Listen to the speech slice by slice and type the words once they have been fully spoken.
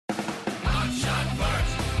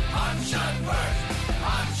This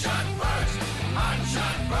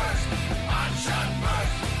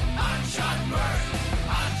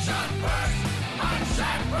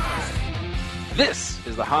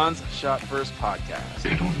is the Hans Shot First podcast.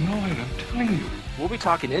 You don't know it, I'm telling you. We'll be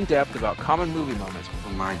talking in depth about common movie moments For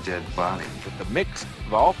my dead body. with the mix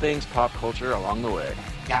of all things pop culture along the way.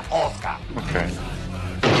 Okay.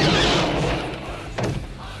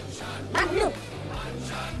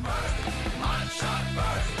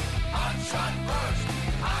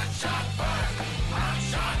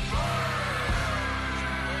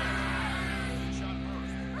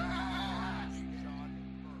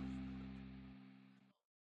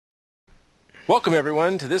 Welcome,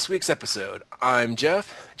 everyone, to this week's episode. I'm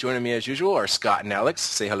Jeff. Joining me, as usual, are Scott and Alex.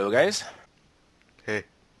 Say hello, guys. Hey.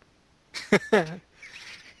 That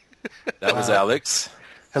was Alex.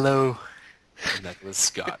 Hello. And that was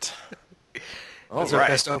Scott. All That's our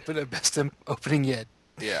right. best opening yet.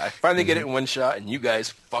 Yeah, I finally get it in one shot, and you guys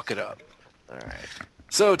fuck it up. All right.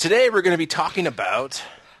 So today we're going to be talking about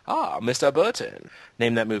Mr. Burton.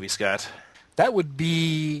 Name that movie, Scott. That would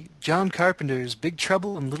be John Carpenter's Big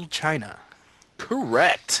Trouble in Little China.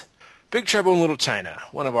 Correct. Big Trouble in Little China.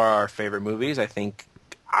 One of our favorite movies.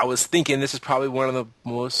 I was thinking this is probably one of the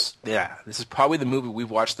most... Yeah, this is probably the movie we've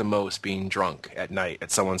watched the most being drunk at night at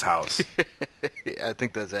someone's house. Yeah, I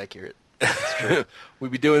think that's accurate.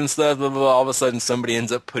 We'd be doing stuff, blah, blah, blah, all of a sudden somebody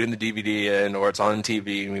ends up putting the DVD in or it's on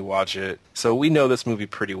TV and we watch it. So we know this movie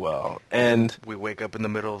pretty well. And We wake up in the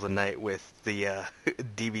middle of the night with the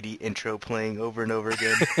DVD intro playing over and over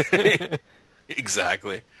again.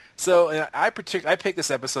 exactly. So I picked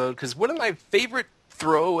this episode because one of my favorite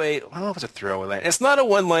throwaway... I don't know if it's a throwaway line. It's not a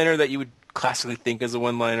one-liner that you would classically think as a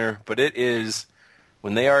one-liner, but it is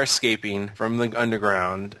when they are escaping from the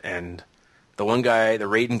underground and the one guy, the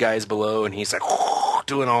Raiden guy, is below and he's like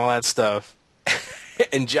doing all that stuff.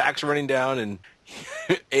 And Jack's running down and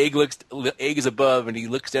Egg is above and he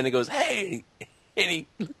looks down and goes, "Hey!" And he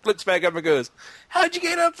looks back up and goes, "How'd you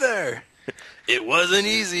get up there?" "It wasn't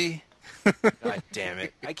easy." God damn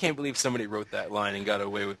it. I can't believe somebody wrote that line and got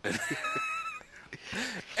away with it.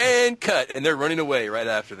 And cut. And they're running away right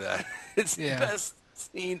after that. It's the best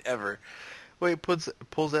scene ever. Well, he pulls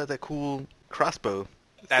out that cool crossbow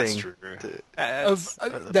That's thing true. pull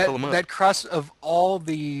 'em up. That cross of all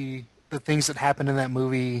the things that happen in that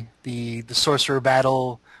movie, the sorcerer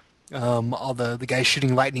battle, all the guys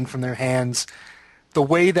shooting lightning from their hands, the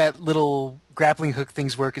way that little grappling hook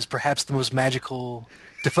things work is perhaps the most magical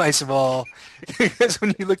device of all. Because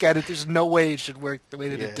when you look at it, there's no way it should work the way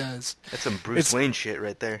that it does. That's some Bruce Wayne shit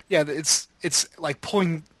right there. Yeah, it's like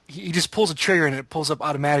pulling. He just pulls a trigger and it pulls up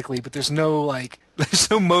automatically, but there's no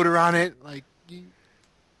motor on it.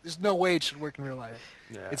 There's no way it should work in real life.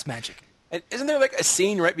 Yeah. It's magic. And isn't there like a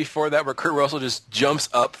scene right before that where Kurt Russell just jumps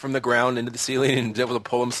up from the ground into the ceiling and is able to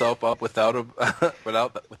pull himself up without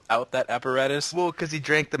that apparatus? Well, because he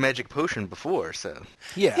drank the magic potion before, so...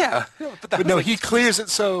 Yeah. But no, he clears it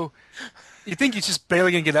so you think he's just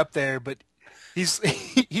barely gonna get up there, but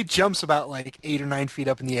he jumps about like 8 or 9 feet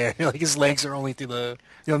up in the air. Like his legs are only the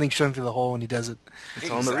only thing showing through the hole when he does it. It's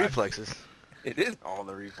all in the reflexes. It is all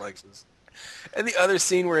the reflexes. And the other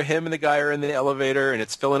scene where him and the guy are in the elevator and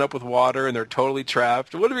it's filling up with water and they're totally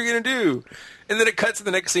trapped. What are we going to do? And then it cuts to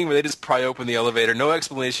the next scene where they just pry open the elevator. No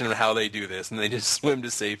explanation on how they do this. And they just swim to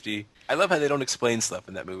safety. I love how they don't explain stuff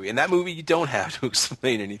in that movie. In that movie, you don't have to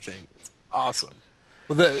explain anything. It's awesome.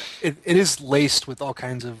 Well, it is laced with all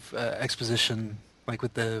kinds of exposition, like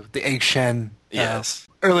with the Egg Shen. Yes.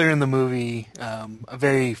 Earlier in the movie, a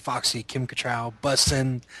very foxy Kim Cattrall busts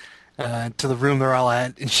in to the room they're all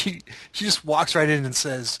at, and she just walks right in and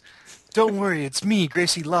says, "Don't worry, it's me,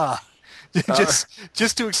 Gracie Law,"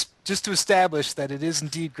 just to establish that it is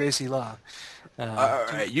indeed Gracie Law. All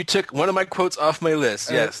right, you took one of my quotes off my list.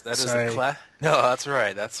 Yes, that is sorry. No, that's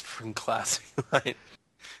right. That's from classic line.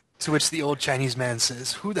 To which the old Chinese man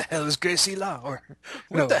says, "Who the hell is Gracie Law?" Or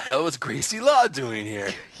What the hell is Gracie Law doing here?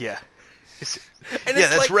 Yeah. And Yeah, it's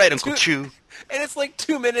that's like right, Uncle Chew. And it's like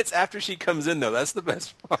 2 minutes after she comes in, though. That's the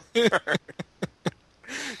best part.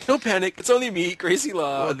 Don't panic. It's only me, Gracie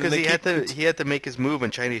Law. Well, And then because he had to make his move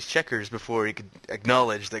on Chinese checkers before he could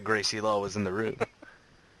acknowledge that Gracie Law was in the room.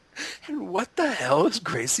 And what the hell is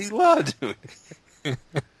Gracie Law doing?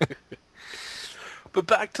 But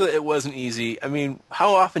back to it wasn't easy. I mean,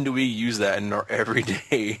 how often do we use that in our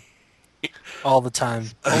everyday all the time.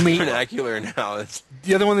 Only vernacular now? It's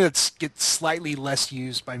the other one that gets slightly less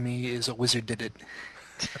used by me is "A Wizard Did It."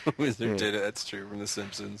 Wizard did it. That's true from The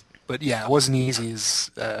Simpsons. But yeah, "It wasn't easy"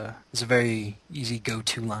 is a very easy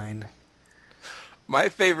go-to line. My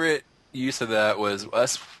favorite use of that was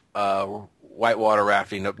us whitewater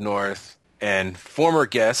rafting up north, and former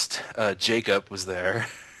guest Jacob was there.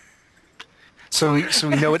 So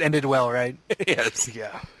we know it ended well, right? Yes.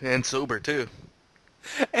 Yeah, and sober too.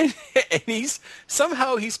 And he's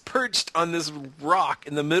perched on this rock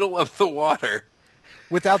in the middle of the water.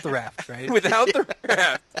 Without the raft, right? Without the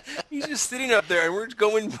raft. He's just sitting up there, and we're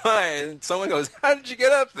going by, and someone goes, "How did you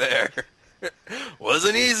get up there?"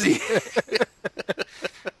 Wasn't easy.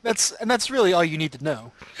 That's really all you need to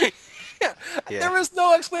know. Yeah. There was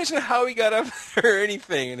no explanation of how he got up there or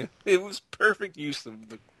anything, and it was perfect use of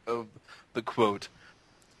the quote.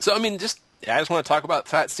 So, I mean, I just want to talk about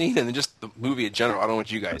that scene and then just the movie in general. I don't know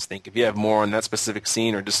what you guys think. If you have more on that specific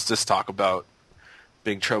scene, or just talk about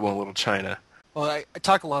Big Trouble in Little China. Well, I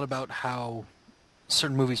talk a lot about how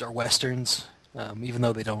certain movies are westerns, even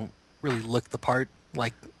though they don't really look the part.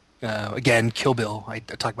 Like, again, Kill Bill. I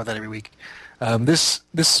talk about that every week. This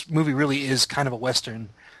movie really is kind of a western,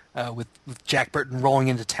 with Jack Burton rolling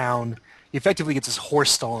into town. He effectively gets his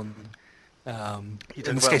horse stolen. You in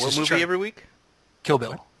talk this about case, what it's movie every week? Kill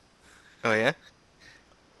Bill. Oh yeah.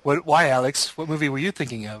 Why, Alex? What movie were you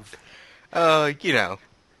thinking of? You know,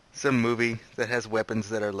 some movie that has weapons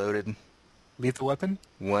that are loaded. Lethal Weapon?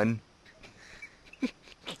 One.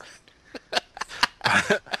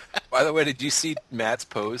 By the way, did you see Matt's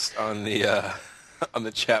post on the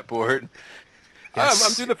chat board? Yes.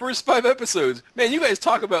 I'm through the first 5 episodes. Man, you guys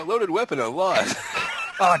talk about Loaded Weapon a lot.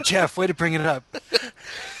 Oh, Jeff, way to bring it up.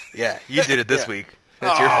 Yeah, you did it this Yeah. week.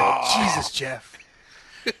 That's your fault. Jesus, Jeff.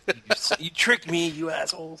 You tricked me, you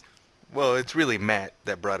assholes. Well, it's really Matt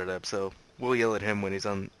that brought it up, so we'll yell at him when he's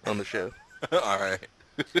on the show. All right.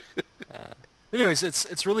 Anyways,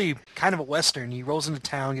 it's really kind of a western. He rolls into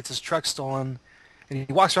town, gets his truck stolen, and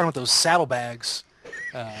he walks around with those saddlebags.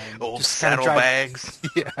 Old just to kinda saddlebags.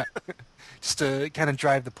 Yeah, just to kind of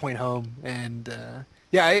drive the point home. And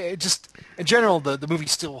just in general, the movie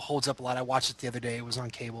still holds up a lot. I watched it the other day. It was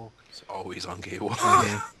on cable. It's always on cable.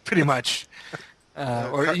 Pretty much.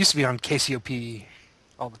 Or it used to be on KCOP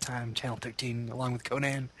all the time, Channel 13, along with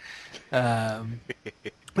Conan.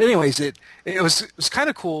 But anyways, it was kind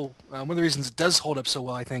of cool. One of the reasons it does hold up so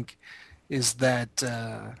well, I think, is that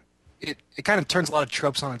it kind of turns a lot of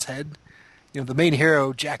tropes on its head. You know, the main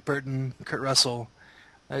hero, Jack Burton, Kurt Russell,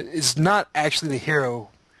 is not actually the hero,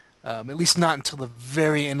 at least not until the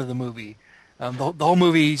very end of the movie. The whole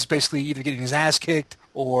movie, he's basically either getting his ass kicked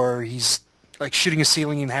or he's like shooting a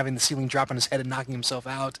ceiling and having the ceiling drop on his head and knocking himself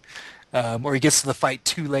out, or he gets to the fight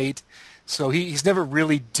too late. So he's never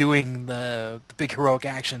really doing the big heroic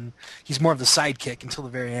action. He's more of the sidekick until the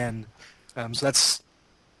very end. So that's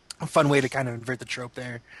a fun way to kind of invert the trope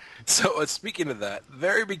there. So speaking of that,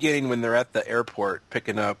 very beginning when they're at the airport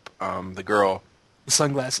picking up the girl, The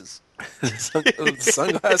sunglasses.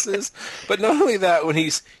 sunglasses. But not only that, when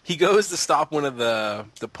he goes to stop one of the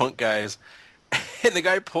punk guys, and the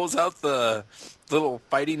guy pulls out the little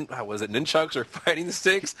fighting, how was it, nunchucks or fighting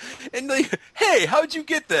sticks, and like, hey, how'd you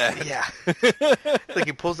get that? Yeah. Like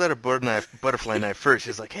he pulls out a butterfly knife first.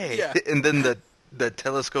 He's like, hey, Yeah. and then the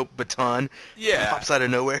telescope baton pops out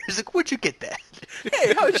of nowhere. He's like, where'd you get that?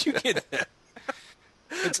 Hey, how'd you get that?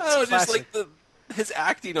 It's I don't know, just classic. like his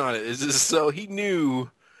acting on it is just so, he knew.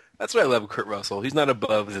 That's why I love Kurt Russell. He's not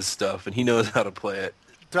above his stuff, and he knows how to play it.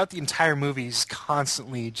 Throughout the entire movie, he's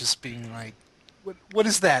constantly just being like, what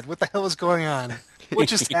is that? What the hell is going on? What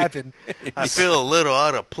just happened? I feel a little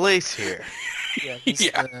out of place here. Yeah,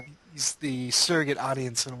 Yeah. He's the surrogate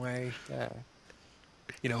audience in a way.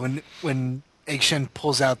 You know, when Egg Shen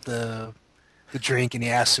pulls out the drink and he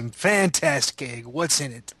asks him, "Fantastic egg, what's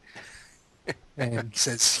in it?" And he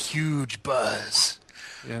says, "Huge buzz."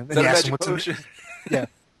 Yeah, Is then that he a asks him, magic "What's in potion? it?" Yeah,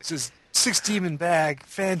 he says, "6-demon bag,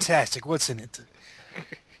 fantastic. What's in it?"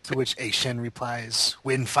 To which Egg Shen replies,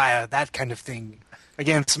 "Wind, fire, that kind of thing."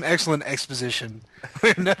 Again, some excellent exposition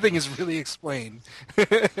where nothing is really explained.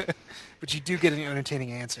 But you do get an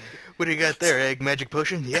entertaining answer. What do you got there, egg magic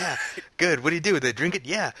potion? Yeah. Good. What do you do with it? Drink it?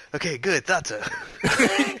 Yeah. Okay, good. Thought so.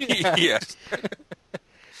 Yeah.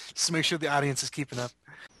 Just to make sure the audience is keeping up.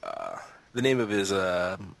 The name of his,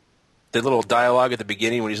 the little dialogue at the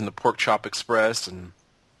beginning when he's in the Pork Chop Express and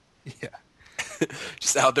Yeah.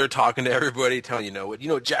 just out there talking to everybody, telling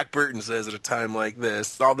what Jack Burton says at a time like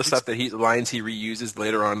this. All the stuff that lines he reuses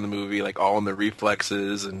later on in the movie, like all in the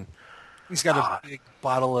reflexes and He's got a big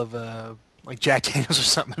bottle of like Jack Daniels or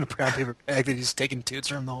something in a brown paper bag that he's taking toots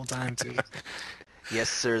from the whole time too. Yes,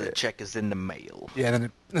 sir. The check is in the mail. Yeah, and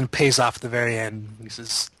then it pays off at the very end. He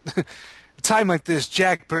says, "A time like this,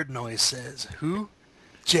 Jack Burton always says, who?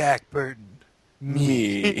 Jack Burton.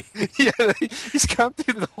 Me. Yeah, he's come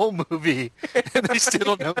through the whole movie, and they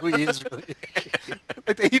still don't know who he is. Really,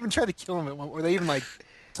 like they even try to kill him at one, or they even like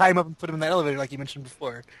tie him up and put him in that elevator, like you mentioned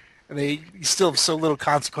before. And he still have so little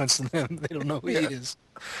consequence to them; they don't know who he is.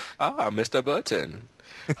 Ah, Mr. Button.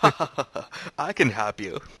 I can help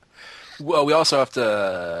you. Well, we also have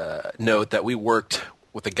to note that we worked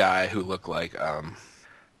with a guy who looked like Lopan.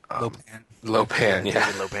 Lopan.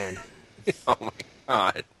 Yeah. David Lopan. Oh my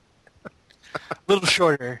god. A little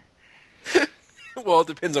shorter. Well, it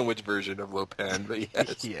depends on which version of Lopan, but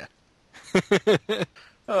yes. Yeah.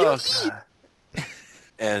 Oh god.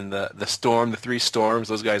 And the storm, the three storms,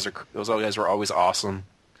 those guys were always awesome.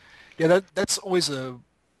 Yeah, that's always a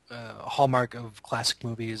hallmark of classic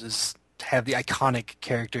movies is to have the iconic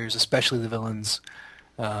characters, especially the villains.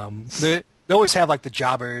 They always have like the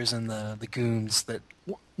jobbers and the goons that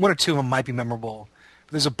one or two of them might be memorable.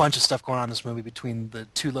 But there's a bunch of stuff going on in this movie between the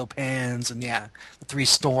two Lopans and the three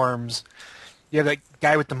storms. You have that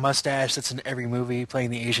guy with the mustache that's in every movie playing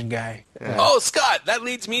the Asian guy. Oh, Scott, that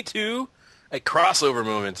leads me to a crossover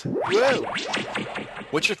moment. Whoa.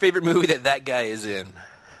 What's your favorite movie that guy is in?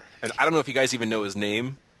 And I don't know if you guys even know his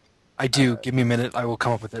name. I do. Give me a minute. I will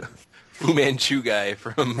come up with it. Fu Manchu guy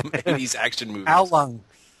from these action movies. Al Lung.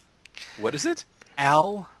 What is it?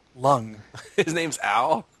 Al Lung. His name's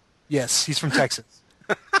Al? Yes, he's from Texas.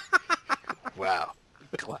 Wow.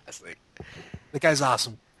 Classic. The guy's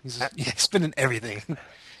awesome. He's been in everything.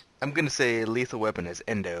 I'm going to say Lethal Weapon is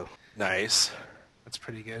Endo. Nice. That's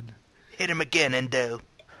pretty good. Hit him again, Endo.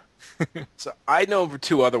 So I know for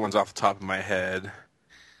two other ones off the top of my head.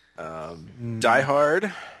 Die Hard.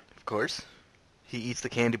 Of course. He eats the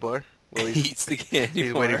candy bar. Well, He eats the candy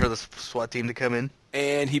he's bar. waiting for the SWAT team to come in.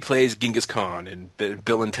 And he plays Genghis Khan in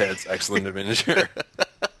Bill and Ted's Excellent Adventure.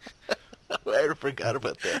 I forgot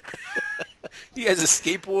about that. He has a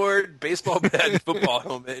skateboard, baseball bat, and football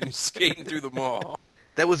helmet, and he's skating through the mall.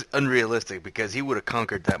 That was unrealistic because he would have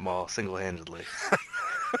conquered that mall single-handedly.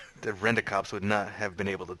 The rent-a-cops would not have been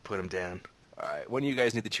able to put him down. All right, one of you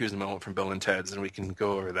guys need to choose a moment from Bill and Ted's, and we can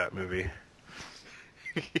go over that movie.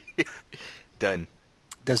 Done.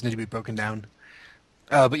 Does need to be broken down.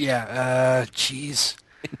 But yeah, jeez.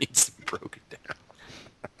 It needs to be broken down.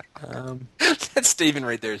 That statement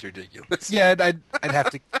right there is ridiculous. Yeah, I'd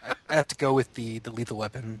have to go with the Lethal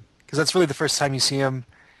Weapon because that's really the first time you see him,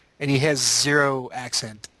 and he has zero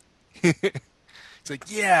accent. It's like,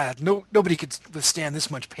 yeah, nobody could withstand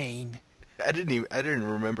this much pain. I didn't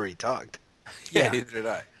remember he talked. Yeah, Yeah. neither did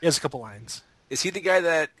I. He has a couple lines. Is he the guy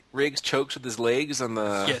that Riggs chokes with his legs on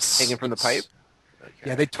the Yes. hanging from the pipe? Okay.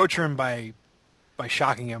 Yeah, they torture him by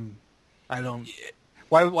shocking him. I don't.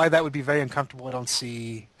 Why that would be very uncomfortable? I don't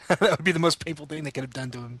see. That would be the most painful thing they could have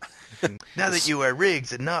done to him. Now that you are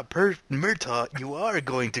Riggs and not Murtaugh, you are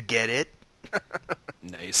going to get it.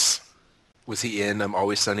 Nice. Was he in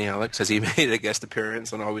Always Sunny, Alex? Has he made a guest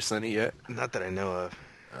appearance on Always Sunny yet? Not that I know of.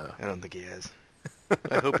 I don't think he has.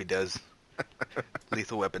 I hope he does.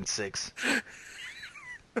 Lethal Weapon 6.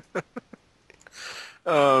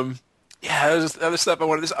 Yeah, there's other stuff I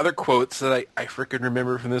wanted. There's other quotes that I freaking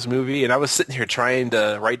remember from this movie, and I was sitting here trying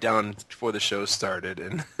to write down before the show started,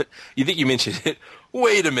 and you think you mentioned it.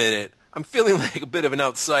 Wait a minute. I'm feeling like a bit of an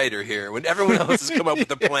outsider here when everyone else has come up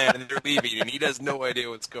with a plan and they're leaving, and he has no idea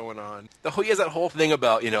what's going on. He has that whole thing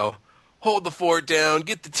about, hold the fort down,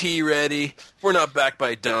 get the tea ready. If we're not back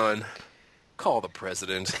by dawn, call the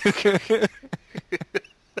president.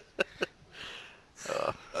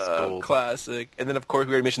 Classic. And then, of course,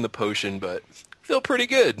 we already mentioned the potion, but feel pretty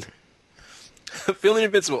good. Feeling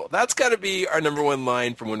invincible. That's got to be our number one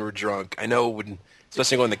line from when we're drunk. I know,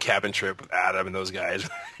 especially going on the cabin trip with Adam and those guys.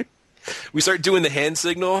 We start doing the hand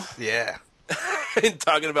signal Yeah. and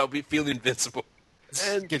talking about feeling invincible.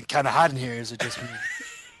 It's getting kind of hot in here. Is it just me?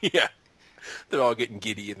 Yeah. They're all getting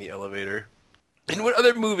giddy in the elevator. In what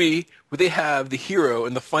other movie would they have the hero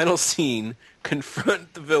in the final scene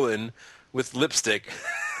confront the villain with lipstick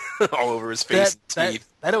all over his face and teeth?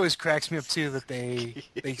 That always cracks me up too.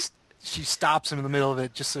 That she stops him in the middle of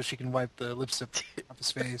it just so she can wipe the lipstick off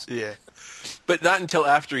his face. Yeah. But not until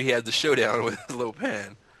after he had the showdown with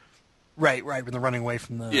Lopan. Right. When they're running away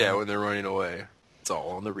from the. Yeah, when they're running away. It's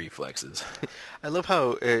all on the reflexes. I love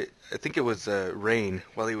how, I think it was Rain,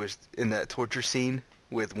 while he was in that torture scene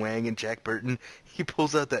with Wang and Jack Burton, he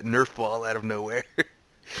pulls out that Nerf ball out of nowhere.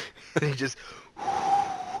 And he just...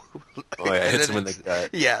 Oh, yeah, hits him in the gut.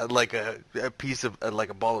 Yeah, like a piece of, like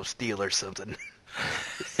a ball of steel or something.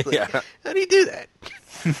 Like, Yeah. How do you do that?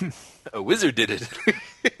 A wizard did it.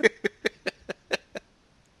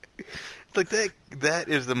 Like, that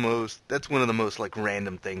is the most... That's one of the most, like,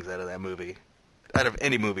 random things out of that movie. out of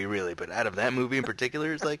any movie really, but out of that movie in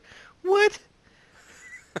particular, it's like, what?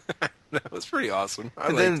 That was pretty awesome. I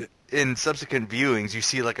And liked then it. in subsequent viewings, you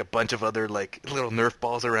see like a bunch of other like little Nerf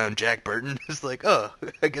balls around Jack Burton. It's like, oh,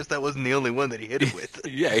 I guess that wasn't the only one that he hit it with.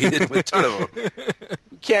 Yeah, he did with a ton of them.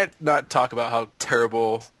 You can't not talk about how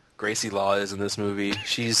terrible Gracie Law is in this movie.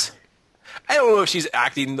 I don't know if she's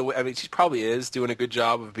acting the way, I mean, she probably is doing a good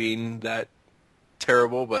job of being that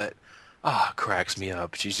terrible, but, cracks me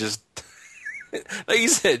up. She's just, like you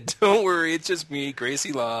said, don't worry, it's just me,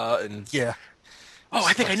 Gracie Law, and, Yeah.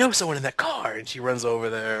 I think I know someone in that car, and she runs over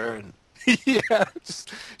there, and, Yeah.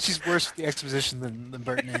 She's worse with the exposition than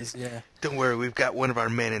Burton is, yeah. Don't worry, we've got one of our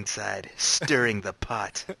men inside stirring the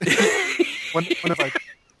pot.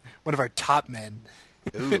 One of our top men.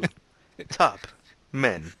 Ooh, top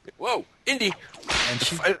men. whoa, Indy! And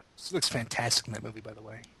she looks fantastic in that movie, by the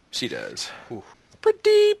way. She does. Ooh.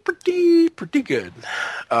 Pretty good.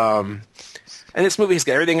 And this movie's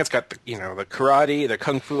got everything. It's got the karate, the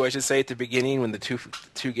kung fu, I should say, at the beginning when the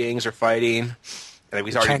two gangs are fighting. And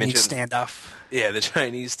we already Chinese mentioned standoff. Yeah, the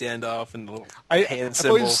Chinese standoff and the little I've hand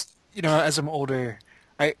symbol. always, as I'm older,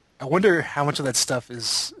 I wonder how much of that stuff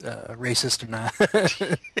is racist or not.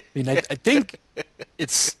 I mean, I think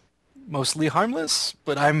it's mostly harmless,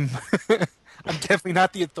 but I'm I'm definitely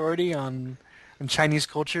not the authority on Chinese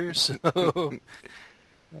culture, so All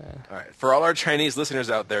right, for all our Chinese listeners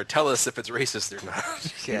out there, tell us if it's racist or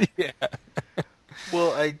not. Yeah. yeah.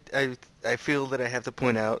 Well, I feel that I have to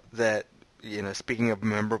point out that, speaking of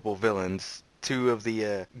memorable villains, two of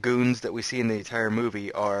the goons that we see in the entire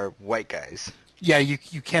movie are white guys. Yeah, you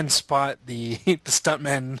can spot the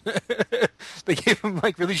stuntmen. They gave him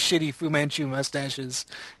like really shitty Fu Manchu mustaches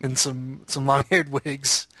and some long-haired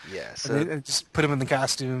wigs. Yeah, So so they just put him in the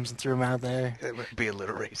costumes and threw him out there. that would be a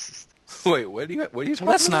little racist. Wait, what are you talking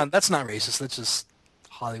Well, about? that's not racist. That's just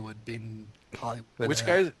Hollywood being Hollywood. Which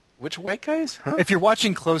guys? Which white guys? Huh? If you're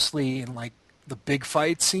watching closely in like the big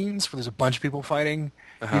fight scenes where there's a bunch of people fighting,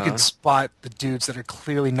 you can spot the dudes that are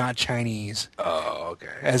clearly not Chinese Oh, okay.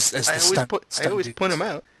 as the I stunt always dudes. point them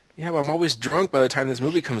out. Yeah, but I'm always drunk by the time this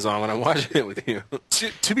movie comes on when I'm watching it with you.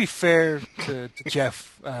 To be fair to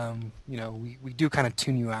Jeff, we do kind of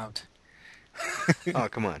tune you out. Oh,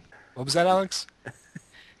 come on. What was that, Alex?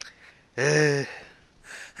 Uh,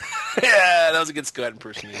 Yeah, that was a good Scott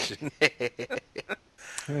impersonation.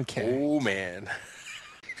 Okay. Oh, man.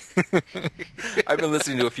 I've been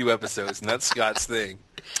listening to a few episodes, and that's Scott's thing.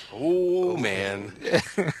 Oh, man.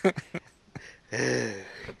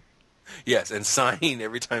 Yes, and sighing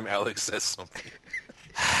every time Alex says something.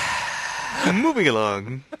 moving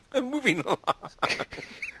along. Moving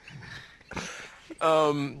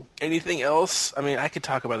on. Anything else? I mean, I could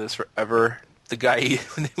talk about this forever. The guy,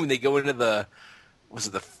 when they go into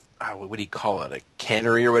what do you call it, a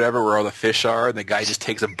cannery or whatever, where all the fish are, and the guy just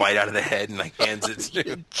takes a bite out of the head and like hands it to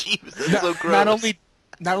Jeez, that's so gross.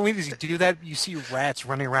 Not only does he do that, you see rats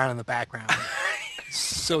running around in the background.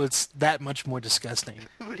 So it's that much more disgusting.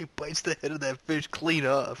 When he bites the head of that fish clean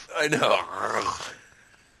off. I know.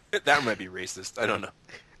 That might be racist. I don't know.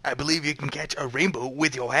 I believe you can catch a rainbow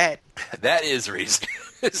with your hat. That is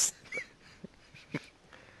racist.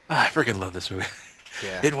 I freaking love this movie.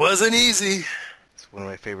 Yeah. It wasn't easy. It's one of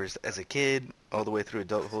my favorites as a kid, all the way through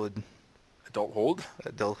adulthood. Adulthood?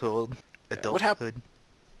 Adulthood. What happened?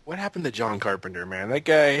 What happened to John Carpenter, man? That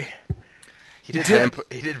guy... He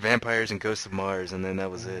did Vampires and Ghosts of Mars, and then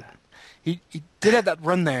that was it. He did have that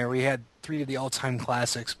run there where he had three of the all-time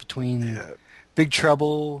classics between Big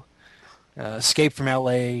Trouble, Escape from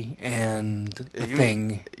L.A., and The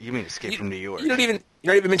Thing. You mean Escape from New York? You're not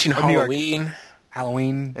even mentioning New York. Halloween.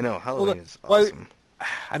 Halloween. I know, Halloween is well, awesome.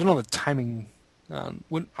 I don't know the timing.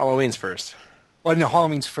 Halloween's first. Well, no,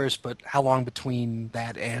 Halloween's first, but how long between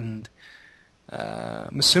that and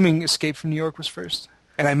I'm assuming Escape from New York was first?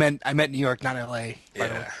 And I meant New York, not L.A. by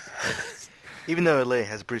the way. Even though LA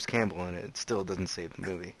has Bruce Campbell in it, it still doesn't save the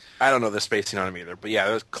movie. I don't know the spacing on him either, but yeah,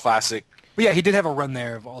 it was classic. But yeah, he did have a run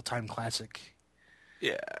there of all-time classic.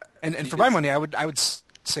 Yeah. And for my money, I would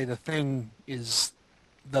say The Thing is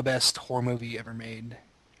the best horror movie ever made.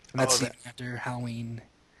 And that's after Halloween.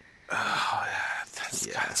 Oh,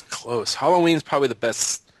 that's close. Halloween's probably the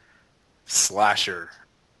best slasher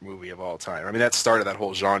movie of all time. I mean, that started that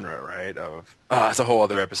whole genre, right? It's a whole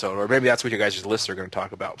other episode, or maybe that's what you guys' lists are going to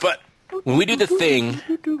talk about. But when we do The Thing,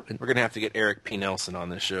 we're going to have to get Eric P. Nelson on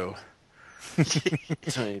this show.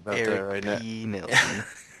 Tell me about that right now. Eric P. Nelson.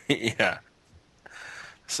 Yeah.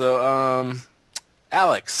 So,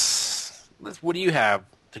 Alex, what do you have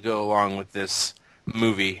to go along with this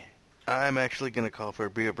movie? I'm actually going to call for a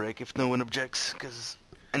beer break if no one objects, because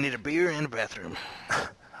I need a beer and a bathroom.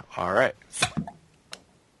 All right.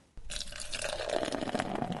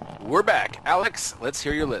 We're back. Alex, let's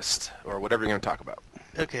hear your list, or whatever you're going to talk about.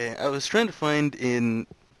 Okay, I was trying to find in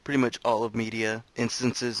pretty much all of media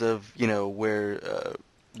instances of, where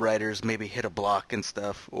writers maybe hit a block and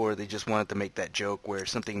stuff, or they just wanted to make that joke where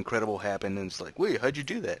something incredible happened and it's like, wait, how'd you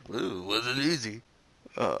do that? Ooh, wasn't easy.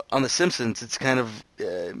 On The Simpsons, it's kind of,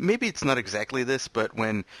 maybe it's not exactly this, but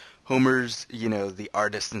when Homer's, the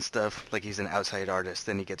artist and stuff, like he's an outside artist,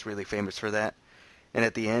 and he gets really famous for that. And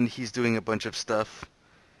at the end, he's doing a bunch of stuff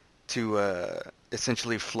to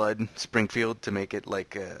essentially flood Springfield to make it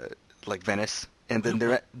like Venice. And then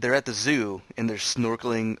they're at the zoo, and they're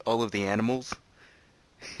snorkeling all of the animals.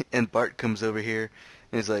 And Bart comes over here,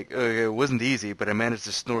 and he's like, okay, it wasn't easy, but I managed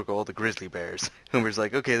to snorkel all the grizzly bears. Homer's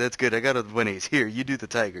like, okay, that's good. I got all the bunnies. Here, you do the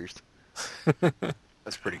tigers.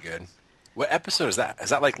 That's pretty good. What episode is that?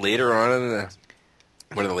 Is that like later on in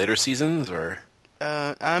one of the later seasons, or?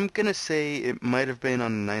 I'm going to say it might have been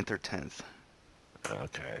on the 9th or 10th.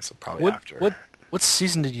 Okay, so probably after. What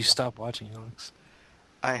season did you stop watching, Alex?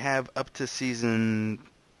 I have up to season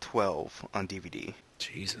 12 on DVD.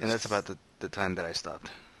 Jesus. And that's about the time that I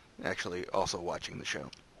stopped actually also watching the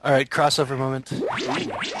show. All right, crossover moment.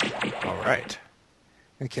 All right.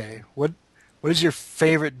 Okay, what is your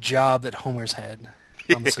favorite job that Homer's had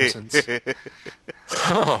on The Simpsons?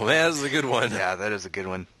 Oh, man, that's a good one. Yeah, that is a good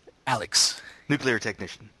one. Alex. Nuclear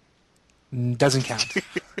technician. Doesn't count.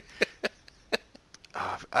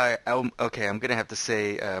 Okay, I'm going to have to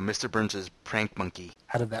say Mr. Burns' prank monkey.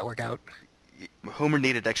 How did that work out? Homer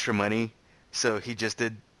needed extra money, so he just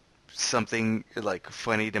did something like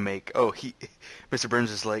funny to make. Mr.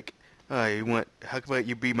 Burns is like, how about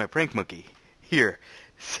you be my prank monkey? Here,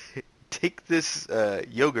 take this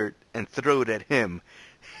yogurt and throw it at him.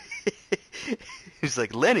 He's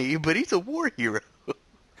like, Lenny, but he's a war hero.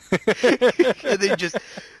 And then he just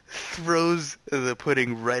throws the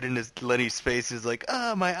pudding right in Lenny's face. He's like,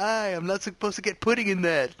 my eye, I'm not supposed to get pudding in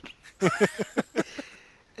that.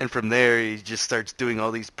 And from there, he just starts doing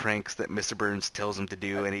all these pranks that Mr. Burns tells him to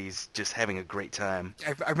do, and he's just having a great time.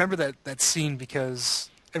 I remember that scene because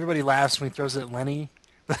everybody laughs when he throws it at Lenny,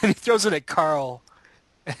 but then he throws it at Carl,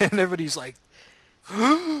 and everybody's like,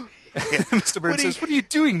 and Mr. Burns says, what are you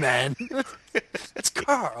doing, man? It's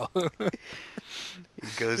Carl. He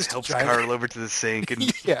goes, Just helps drive- Carl over to the sink,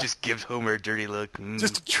 and Yeah. just gives Homer a dirty look.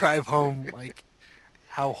 Just to drive home, like,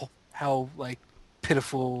 how like,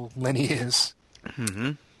 pitiful Lenny is.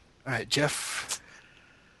 Mm-hmm. All right, Jeff.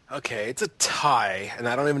 Okay, it's a tie, and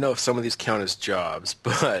I don't even know if some of these count as jobs,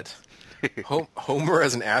 but Homer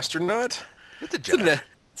as an astronaut? It's a job.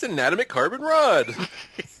 It's an atomic carbon rod.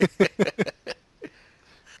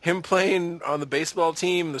 Him playing on the baseball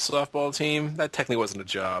team, the softball team, that technically wasn't a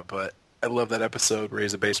job, but I love that episode where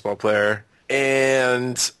he's a baseball player.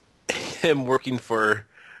 And him working for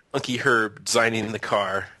Unky Herb, designing the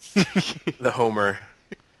car, the Homer.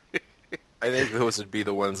 I think those would be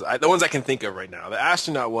the ones I can think of right now. The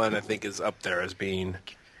astronaut one, I think, is up there as being...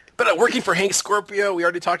 But working for Hank Scorpio, we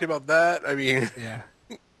already talked about that. I mean, Yeah.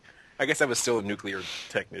 I guess I was still a nuclear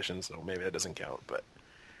technician, so maybe that doesn't count. But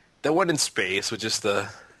the one in space with just the...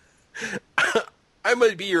 I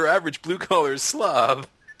might be your average blue-collar slob.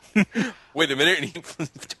 Wait a minute, and he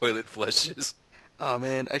toilet flushes. Oh,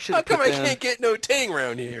 man, I should How have come I can't get no tang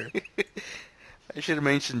around here? I should have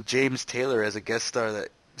mentioned James Taylor as a guest star that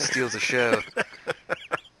steals the show.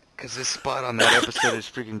 Because this spot on that episode is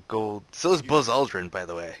freaking gold. So is Buzz Aldrin, by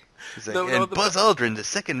the way. He's like, Buzz Aldrin, the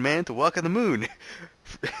second man to walk on the moon.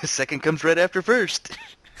 Second comes right after first.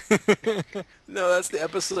 No, that's the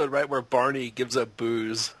episode, right, where Barney gives up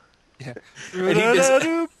booze. Yeah. And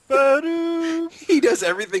he does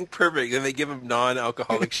everything perfect, and they give him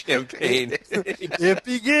non-alcoholic champagne. It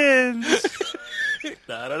begins.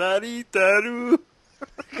 That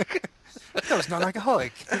was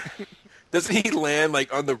non-alcoholic. Doesn't he land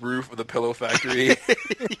like on the roof of the pillow factory?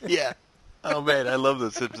 Yeah. Oh, man, I love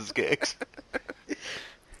those Simpsons gags. Yeah.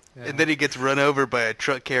 And then he gets run over by a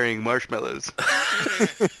truck carrying marshmallows.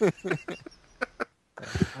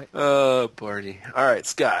 Oh, Barney. All right,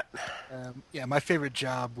 Scott. Yeah, my favorite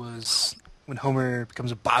job was when Homer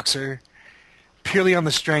becomes a boxer, purely on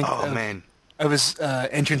the strength of his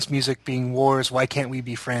entrance music being "Wars, Why Can't We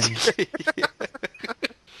Be Friends?"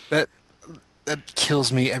 That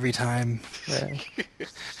kills me every time.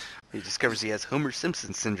 He discovers he has Homer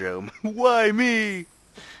Simpson syndrome. Why me?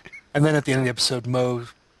 And then at the end of the episode, Moe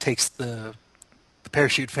takes the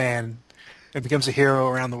parachute fan and becomes a hero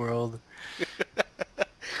around the world.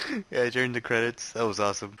 Yeah, during the credits, that was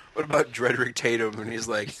awesome. What about Dredrick Tatum? And he's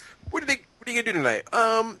like, "What are you gonna do tonight?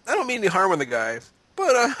 I don't mean any harm on the guy,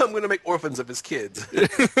 but I'm going to make orphans of his kids.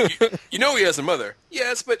 You know he has a mother.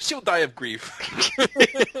 Yes, but she'll die of grief.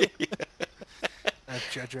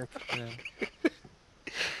 Jedrick. Yeah.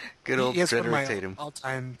 Good old He has one of Frederick my Tatum.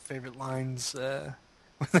 all-time favorite lines when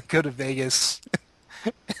they go to Vegas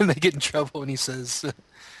and they get in trouble, and he says,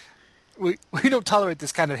 "We don't tolerate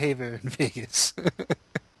this kind of behavior in Vegas."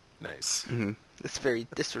 Nice. Mm-hmm. It's very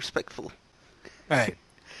disrespectful. All right.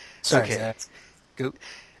 Sorry. Okay. Zach. Go.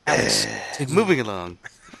 Alex, continue. Moving along.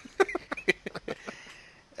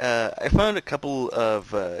 I found a couple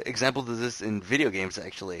of examples of this in video games,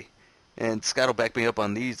 actually. And Scott will back me up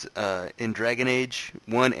on these. In Dragon Age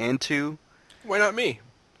 1 and 2. Why not me?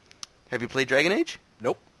 Have you played Dragon Age?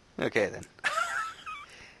 Nope. Okay, then.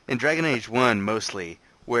 In Dragon Age 1, mostly,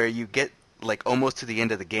 where you get, like, almost to the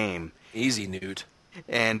end of the game, Easy, Newt.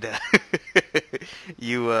 and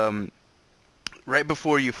you, right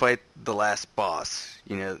before you fight the last boss,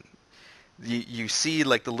 you know, you see,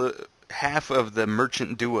 like, half of the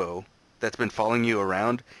merchant duo that's been following you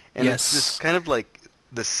around, and Yes. it's this kind of, like,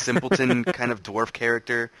 the simpleton kind of dwarf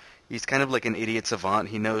character. He's kind of like an idiot savant.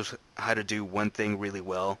 He knows how to do one thing really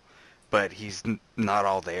well, but he's not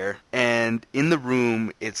all there. And in the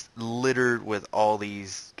room, it's littered with all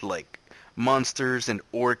these, like, monsters and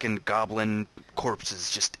orc and goblin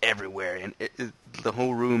corpses just everywhere. And the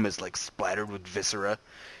whole room is, like, splattered with viscera.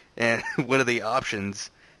 And one of the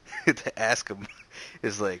options to ask him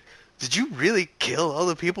is, like, did you really kill all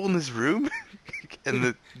the people in this room?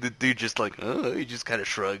 And the dude just, like, oh, he just kind of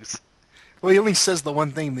shrugs. Well, he only says the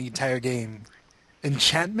one thing in the entire game.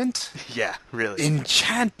 Enchantment? Yeah, really.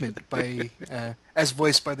 Enchantment, by as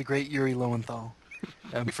voiced by the great Yuri Lowenthal.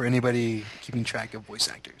 For anybody keeping track of voice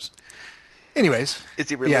actors. Anyways, Is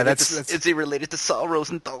he related? yeah, that's Is he related to Saul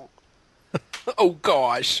Rosenthal? Oh,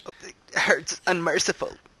 gosh. Hurts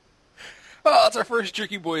unmerciful. Oh, that's our first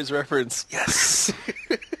Jerky Boys reference. Yes.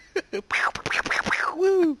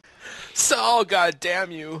 Woo. Saul,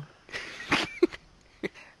 goddamn you.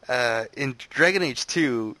 In Dragon Age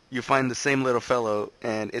 2, you find the same little fellow,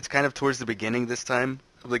 and it's kind of towards the beginning this time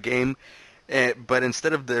of the game. But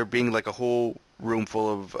instead of there being like a whole room full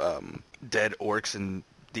of dead orcs and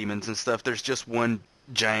demons and stuff, there's just one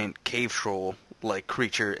giant cave troll like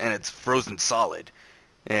creature, and it's frozen solid.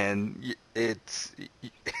 And it's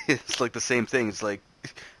like the same thing. It's like,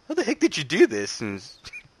 how the heck did you do this? And he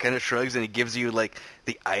kind of shrugs, and he gives you like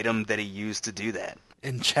the item that he used to do that.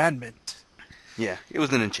 enchantment. Yeah, it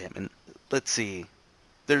was an enchantment. Let's see.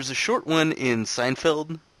 There's a short one in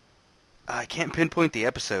Seinfeld. I can't pinpoint the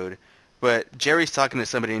episode, but Jerry's talking to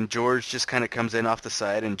somebody, and George just kind of comes in off the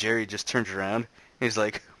side, and Jerry just turns around, and he's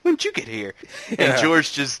like, when'd you get here? Yeah. And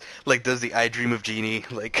George just, like, does the I Dream of Jeannie,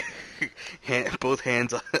 like, both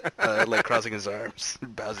hands, like, crossing his arms,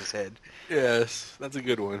 bows his head. Yes, that's a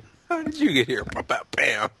good one. How did you get here?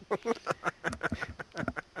 Bam.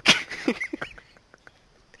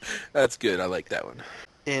 That's good. I like that one.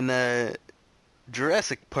 In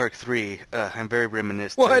Jurassic Park 3, I'm very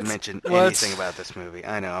reminiscent What? to mention What? anything about this movie.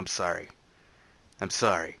 I know, I'm sorry.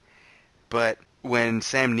 But when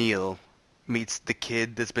Sam Neill meets the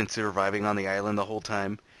kid that's been surviving on the island the whole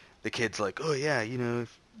time, the kid's like, oh yeah, you know,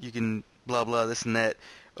 if you can blah blah this and that.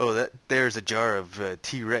 Oh, there's a jar of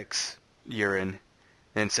T-Rex urine.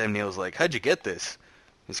 And Sam Neill's like, how'd you get this?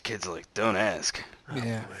 His kid's like, don't ask.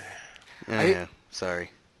 Yeah. Oh, yeah,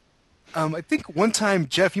 sorry. I think one time,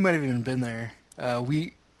 Jeff, you might have even been there.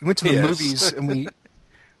 We went to the Yes. movies, and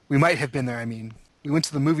we might have been there. I mean, we went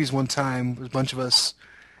to the movies one time. There was a bunch of us,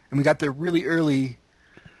 and we got there really early.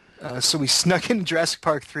 So we snuck into Jurassic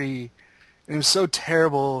Park 3, and it was so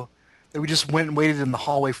terrible that we just went and waited in the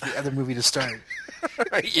hallway for the other movie to start.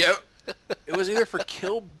 Yep. It was either for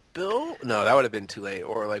Kill Bill? No, that would have been too late.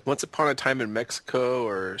 Or like Once Upon a Time in Mexico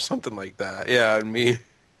or something like that. Yeah, and we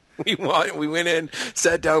went in,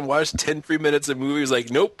 sat down, watched 10 free minutes of movies.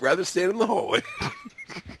 Like, nope, rather stand in the hallway.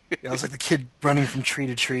 Yeah, it was like the kid running from tree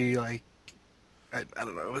to tree. Like, I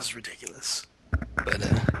don't know. It was ridiculous. But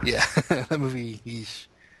yeah, that movie. Yeesh.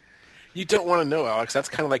 You don't want to know, Alex. That's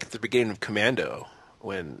kind of like at the beginning of Commando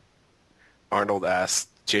when Arnold asked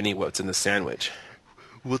Jenny what's in the sandwich.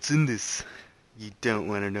 What's in this? You don't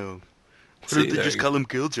want to know. Why See, don't they there just you call him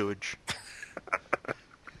Killgeorge? I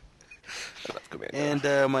love Commando.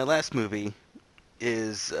 And my last movie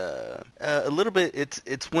is a little bit.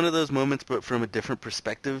 It's one of those moments, but from a different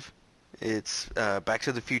perspective. It's Back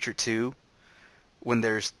to the Future 2, when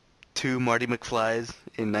there's two Marty McFlys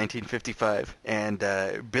in 1955, and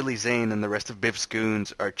Billy Zane and the rest of Biff's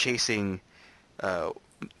goons are chasing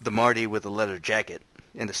the Marty with a leather jacket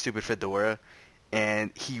and the stupid fedora,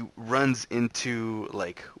 and he runs into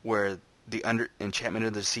like where the Enchantment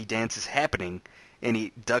of the Sea dance is happening, and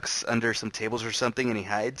he ducks under some tables or something, and he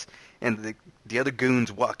hides. And the other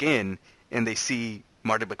goons walk in, and they see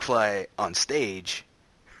Marty McFly on stage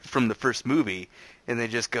from the first movie, and they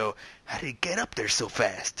just go, "How did he get up there so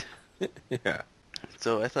fast?" Yeah.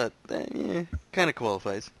 So I thought, kind of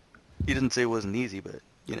qualifies. He didn't say it wasn't easy, but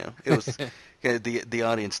it was. The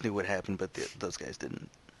audience knew what happened, but those guys didn't.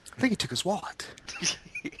 I think he took his wallet.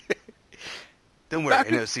 Don't worry, I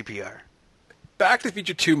know CPR. Back to the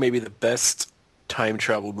Future 2 may be the best time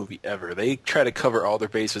travel movie ever. They try to cover all their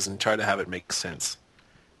bases and try to have it make sense.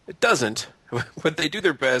 It doesn't, but they do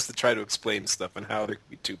their best to try to explain stuff and how there could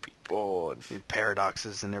be two people. And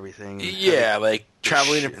paradoxes and everything. Yeah, like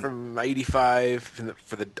traveling from 85,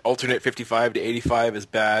 for the alternate 55 to 85 is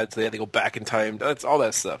bad, so they have to go back in time. That's all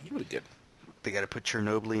that stuff. Really good. They got to put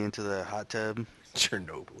Chernobyl into the hot tub.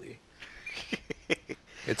 Chernobyl.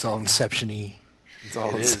 It's all Inception-y. It's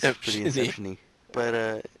all It is pretty Inception-y. Inception-y.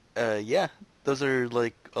 But, yeah, those are,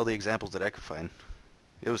 like, all the examples that I could find.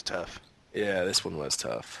 It was tough. Yeah, this one was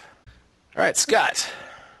tough. All right, Scott.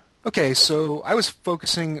 Okay, so I was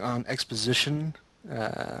focusing on exposition.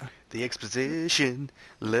 The exposition.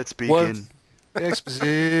 Let's What begin.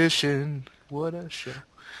 exposition? What a show!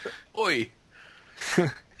 Oi.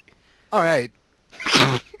 All right,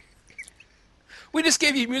 We just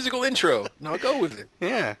gave you a musical intro. Now go with it.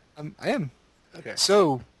 Yeah. I am. Okay.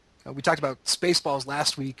 So we talked about Spaceballs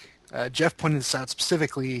last week. Jeff pointed this out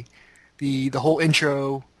specifically. The whole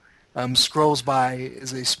intro scrolls by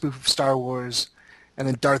is a spoof of Star Wars, and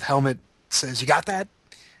then Darth Helmet says, "You got that?"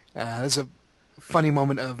 There's a funny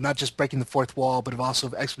moment of not just breaking the fourth wall, but of also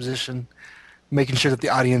of exposition, making sure that the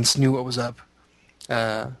audience knew what was up,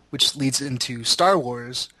 which leads into Star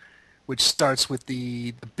Wars, which starts with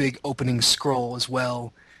the big opening scroll as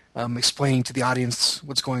well, explaining to the audience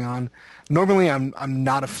what's going on. Normally, I'm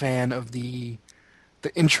not a fan of the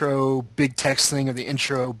intro big text thing or the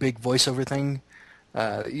intro big voiceover thing.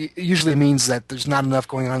 It usually means that there's not enough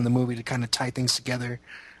going on in the movie to kind of tie things together.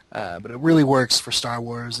 But it really works for Star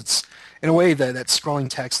Wars. It's in a way that scrolling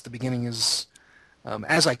text at the beginning is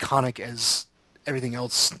as iconic as everything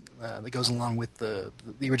else that goes along with the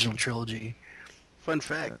original trilogy. Fun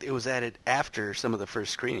fact, it was added after some of the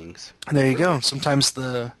first screenings. And there you go. Sometimes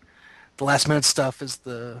the last minute stuff is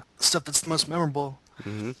the stuff that's the most memorable.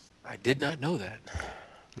 Mm-hmm. I did not know that.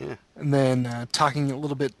 Yeah. And then talking a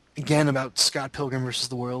little bit again about Scott Pilgrim versus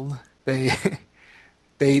the World, they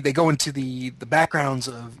they go into the backgrounds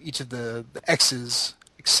of each of the X's,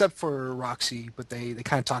 except for Roxy, but they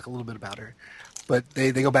kind of talk a little bit about her. But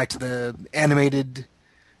they go back to the animated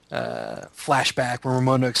flashback where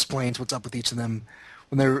Ramona explains what's up with each of them,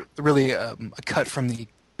 when they're really a cut from the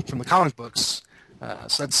comic books.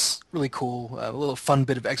 So that's really cool. A little fun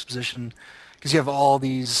bit of exposition, because you have all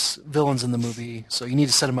these villains in the movie, so you need